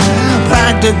utmost,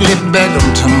 practically beg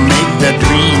them to make their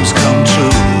dreams come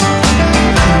true.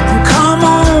 Come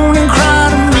on and cry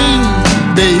to me,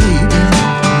 baby.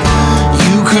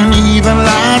 You can even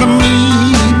lie to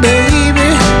me,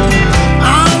 baby.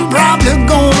 I'm probably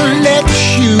gonna let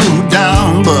you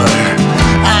down, but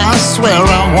I swear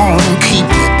I won't keep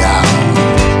you down.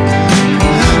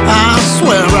 I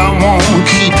swear I won't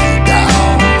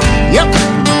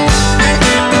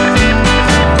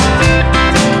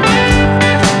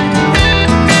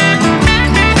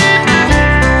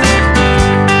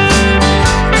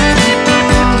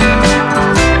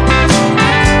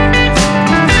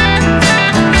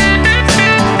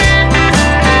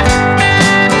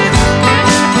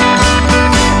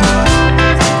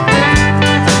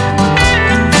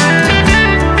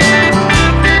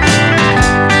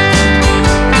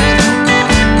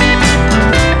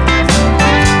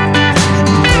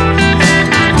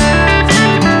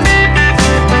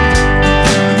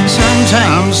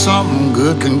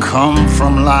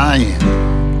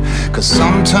 'Cause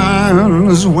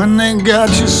sometimes when they got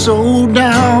you so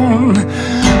down,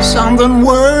 something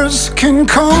worse can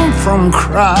come from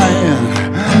crying.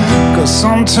 'Cause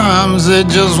sometimes they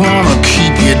just wanna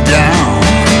keep you down.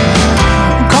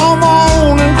 Come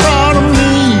on and cry to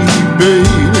me,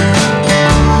 baby.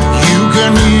 You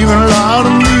can even lie to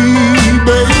me,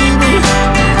 baby.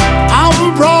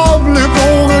 I'm probably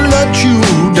gonna let you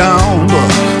down,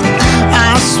 but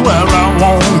I swear I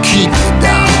won't keep you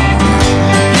down.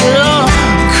 Yeah,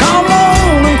 come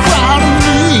on and cry to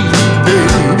me,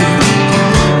 baby.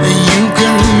 You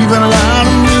can even lie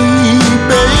to me,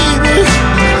 baby.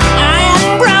 I'm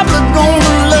probably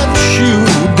gonna let you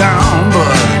down,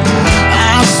 but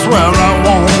I swear I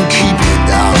won't keep you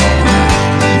down.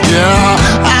 Yeah,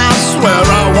 I swear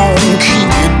I won't keep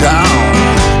you down.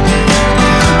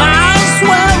 I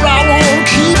swear I won't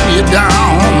keep you down.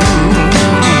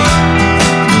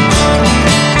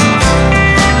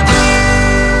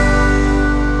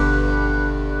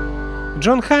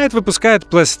 Джон Хайт выпускает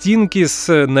пластинки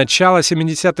с начала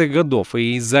 70-х годов,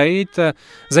 и за этот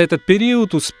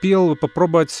период успел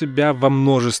попробовать себя во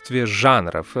множестве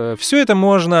жанров. Все это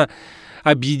можно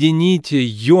объединить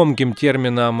ёмким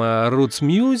термином roots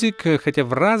music, хотя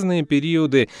в разные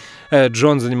периоды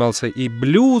Джон занимался и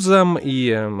блюзом,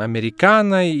 и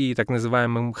американой, и так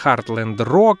называемым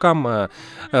heartland-роком,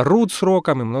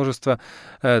 roots-роком и множество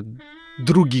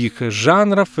других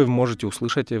жанров вы можете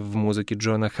услышать в музыке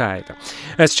Джона Хайта.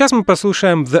 Сейчас мы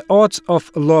послушаем The Odds of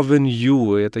Loving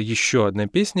You. Это еще одна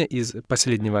песня из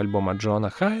последнего альбома Джона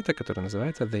Хайта, который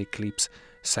называется The Eclipse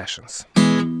Sessions.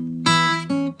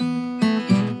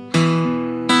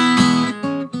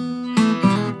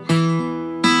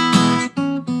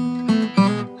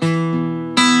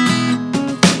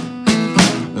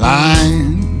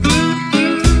 Line,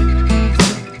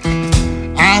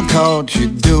 I caught you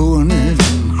doing it,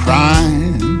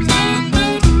 crying.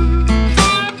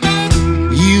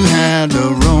 You had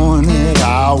to ruin it.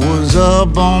 I was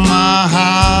up on my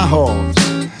high horse,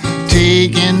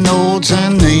 taking notes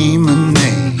and naming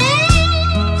names.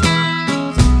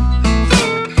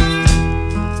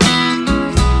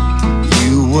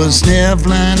 You were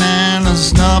sniffling and a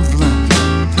snuffling,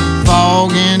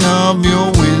 fogging up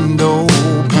your window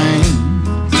pane.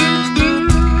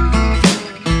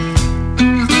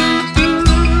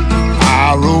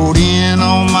 I rode in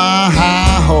on my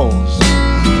high horse,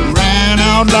 ran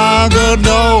out like a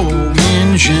dog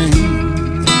in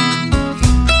shame.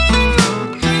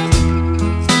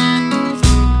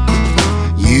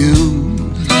 You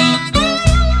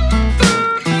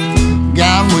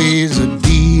got ways of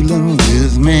dealing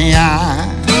with me. I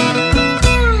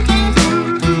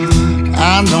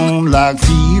don't like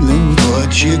feeling,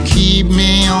 but you keep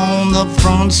me on the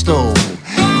front stove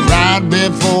right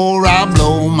before I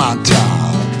blow my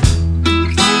top.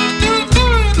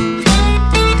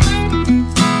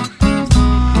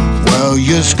 Well,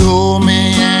 you school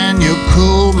me and you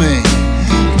cool me,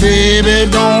 baby,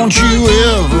 don't you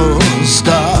ever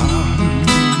stop.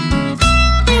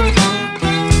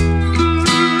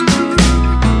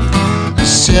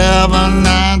 Seven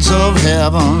nights of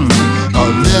heaven,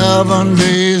 11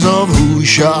 days of who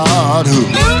shot who.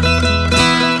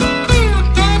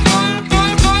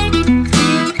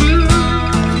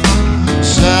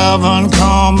 Seven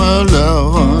come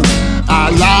 11, I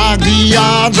like the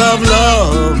odds of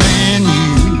love in you.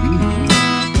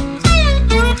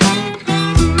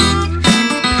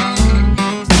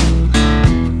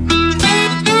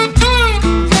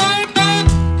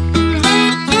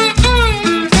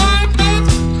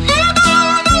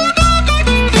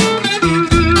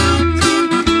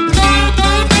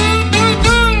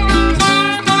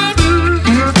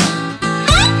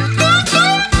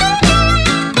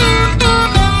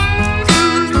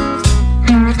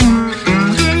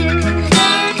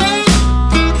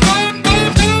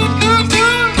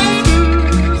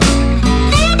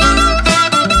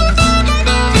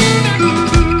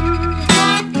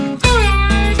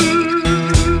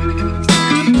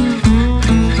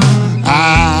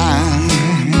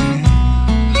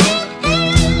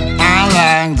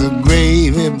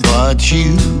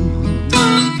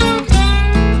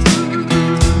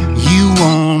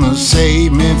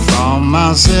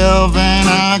 Myself, and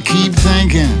I keep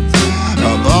thinking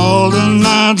of all the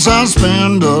nights I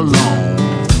spend alone.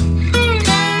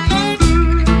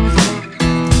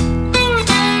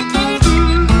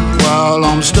 Well,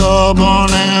 I'm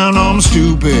stubborn and I'm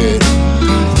stupid,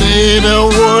 baby,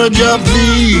 would you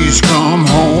please come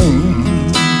home?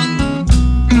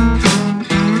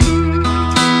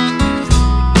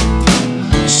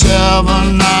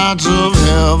 Seven nights of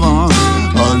heaven,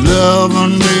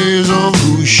 11 days of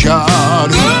who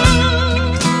shot who.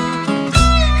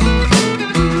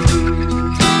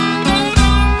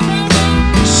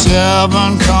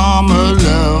 11, come 11.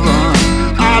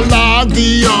 I like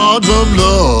the odds of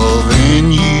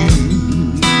loving you.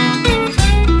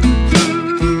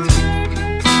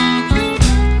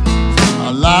 I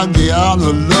like the odds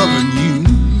of loving you,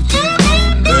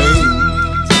 babe.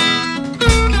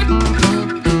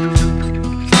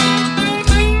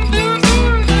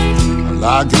 I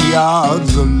like the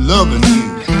odds of loving you.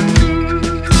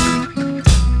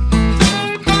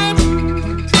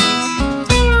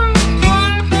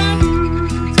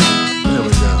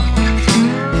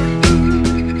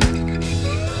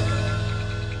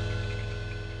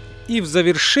 И в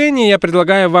завершение я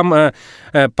предлагаю вам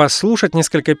послушать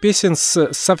несколько песен с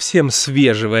совсем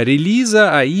свежего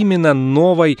релиза, а именно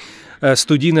новой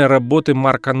студийной работы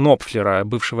Марка Knopfler,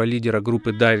 бывшего лидера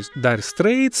группы Dire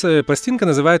Straits. Пластинка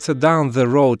называется «Down the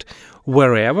Road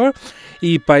Wherever»,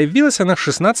 и появилась она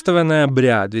 16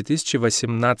 ноября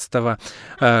 2018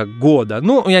 года.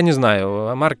 Ну, я не знаю,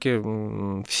 о Марке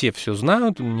все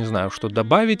знают, не знаю, что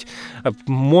добавить.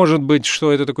 Может быть,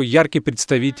 что это такой яркий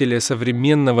представитель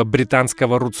современного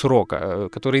британского рутс-рока,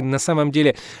 который на самом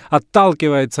деле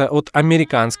отталкивается от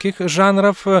американских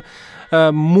жанров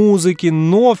музыки,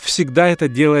 но всегда это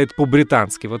делает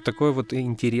по-британски. Вот такое вот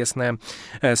интересное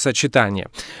сочетание.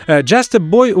 «Just a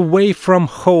Boy Away from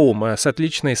Home» с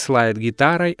отличной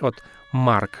слайд-гитарой от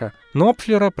Марка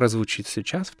Knopfler прозвучит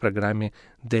сейчас в программе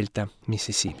 «Дельта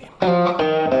Миссисипи».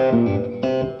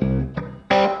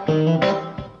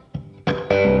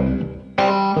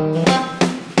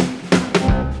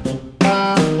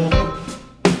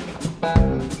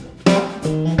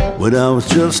 When I was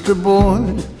just a boy,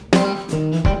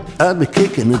 I'd be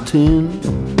kicking a tin,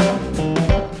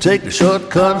 take the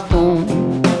shortcut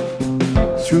home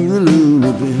through the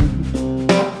loony bin.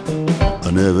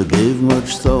 I never gave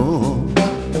much thought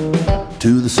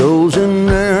to the souls in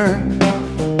there.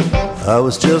 I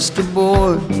was just a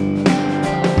boy,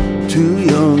 too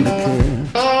young to care.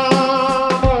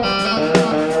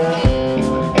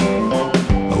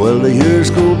 Well, the years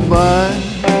go by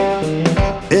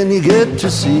and you get to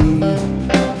see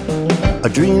a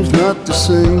dream's not the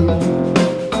same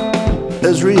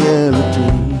as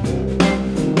reality.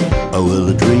 Oh, well,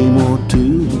 a dream or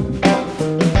two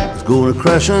is gonna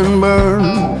crash and burn,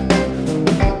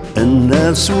 and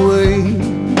that's the way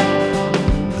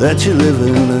that you live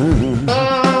and learn.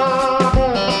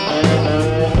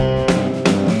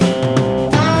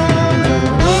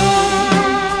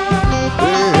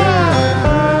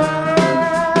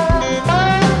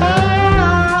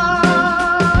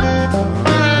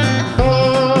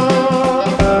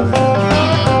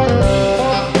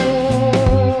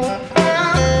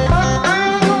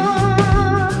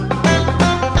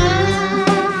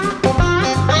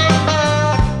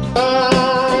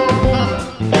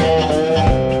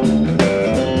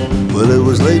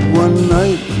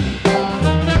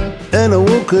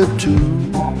 At 2,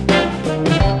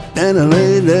 and I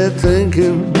lay there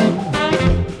thinking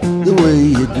the way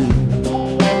you do.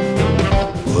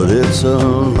 But it's a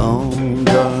long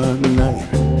dark night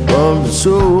of the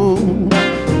soul,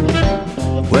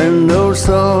 when those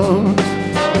thoughts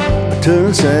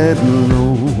turn sad and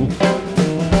low.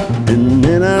 And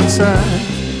then outside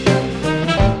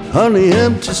on the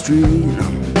empty street,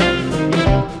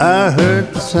 I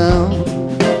heard the sound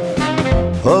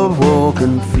of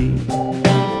walking feet.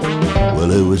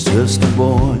 Well, it was just a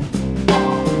boy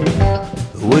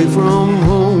away from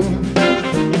home,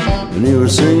 and he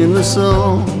was singing the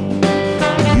song,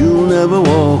 "You'll never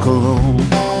walk alone."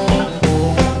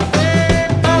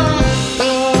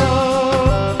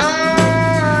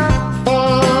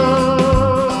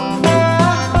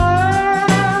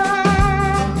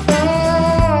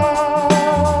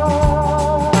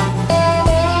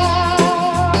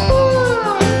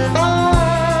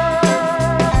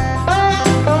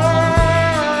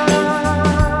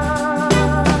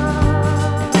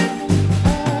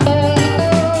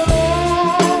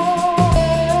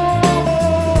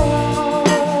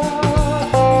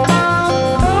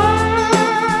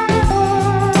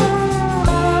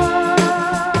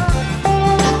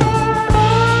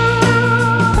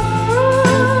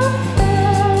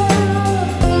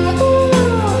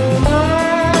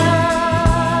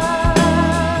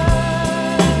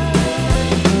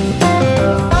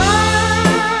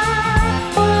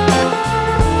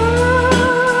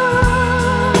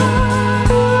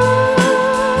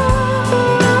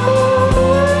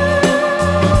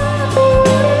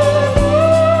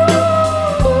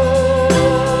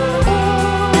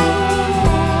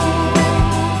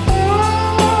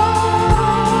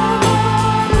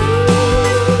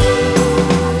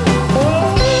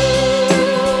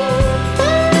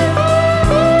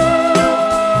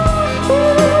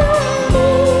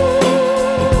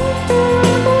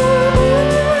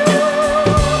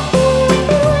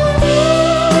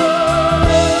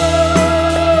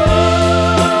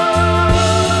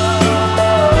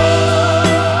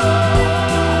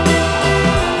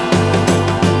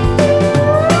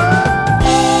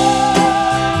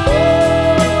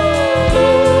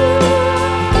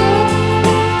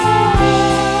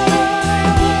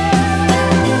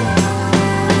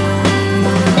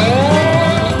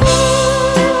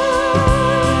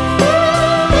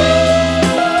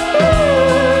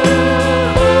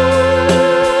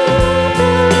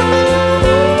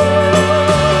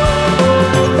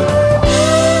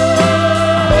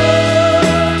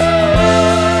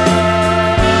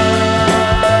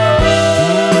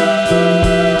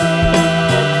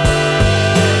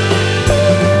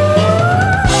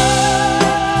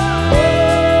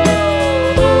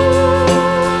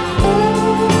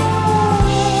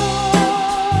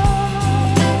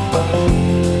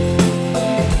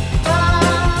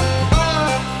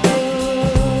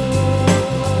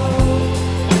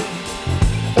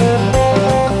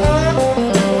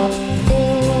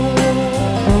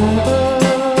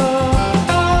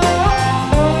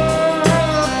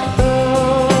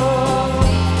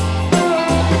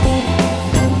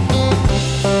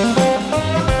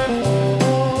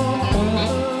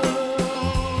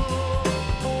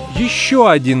 еще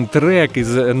один трек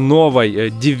из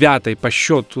новой, 9-й по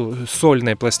счету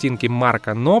сольной пластинки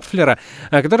Марка Knopfler,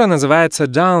 которая называется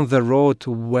 «Down the Road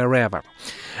Wherever».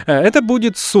 Это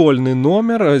будет сольный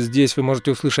номер. Здесь вы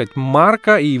можете услышать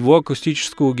Марка и его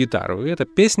акустическую гитару. Эта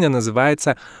песня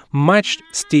называется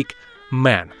 «Matchstick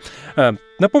Man».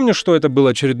 Напомню, что это был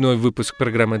очередной выпуск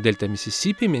программы «Дельта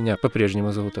Миссисипи». Меня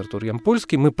по-прежнему зовут Артур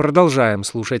Ямпольский. Мы продолжаем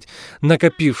слушать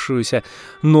накопившуюся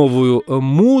новую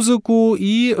музыку.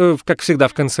 И, как всегда,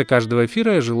 в конце каждого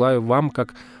эфира я желаю вам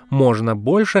как можно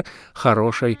больше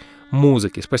хорошей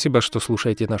музыки. Спасибо, что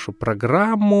слушаете нашу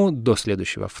программу. До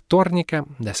следующего вторника.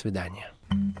 До свидания.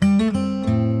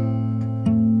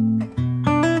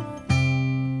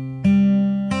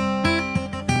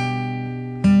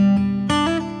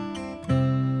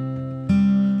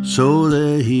 So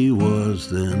there he was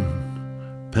then,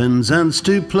 Penzance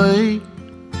to play,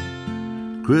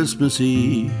 Christmas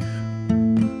Eve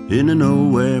in a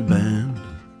nowhere band.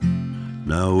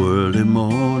 Now early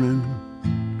morning,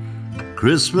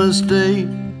 Christmas Day,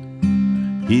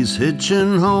 he's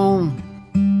hitching home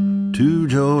to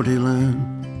Geordie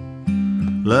Land.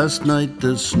 Last night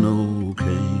the snow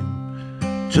came,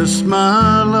 just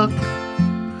my luck,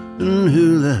 and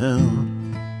who the hell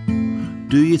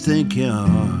do you think you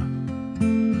are?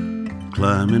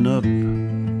 Climbing up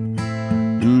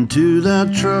into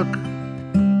that truck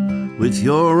with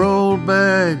your old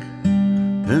bag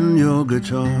and your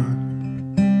guitar.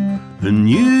 And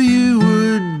you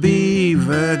would be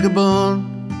vagabond,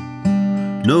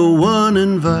 no one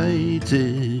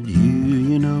invited you,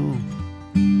 you know.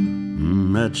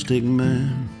 Matchstick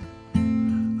Man,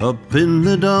 up in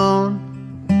the dawn,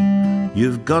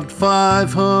 you've got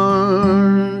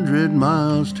 500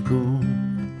 miles to go.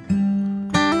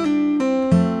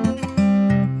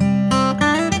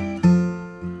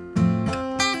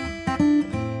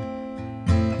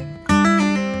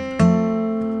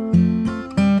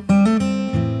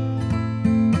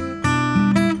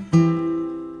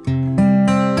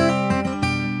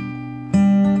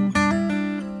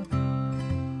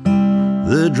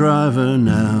 The driver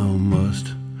now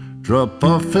must drop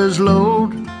off his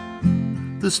load.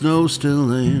 The snow's still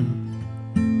laying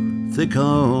thick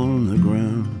on the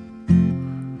ground,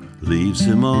 leaves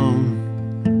him on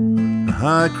the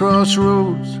high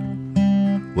crossroads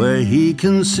where he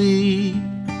can see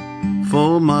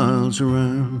 4 miles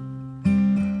around.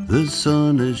 The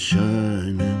sun is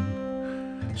shining,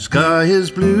 sky is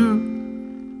blue,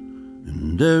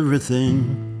 and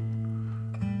everything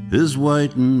is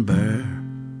white and bare.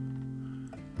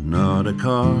 Not a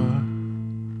car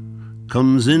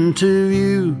comes into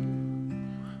view,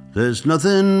 there's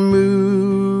nothing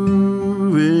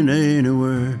moving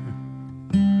anywhere.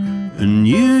 And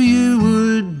you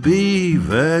would be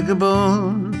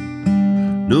vagabond,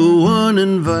 no one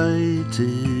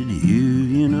invited you,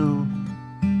 you know.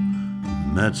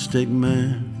 Matchstick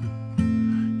Man,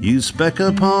 you speck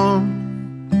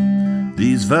upon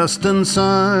these vast and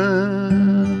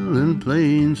silent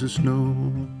plains of snow.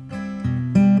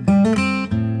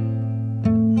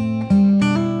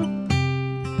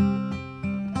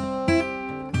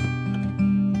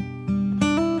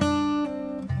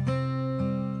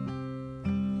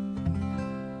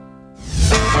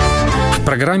 В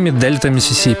программе «Дельта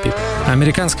Миссисипи»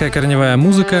 американская корневая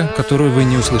музыка, которую вы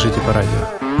не услышите по радио.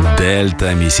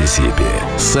 «Дельта Миссисипи»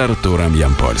 с Артуром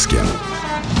Ямпольским.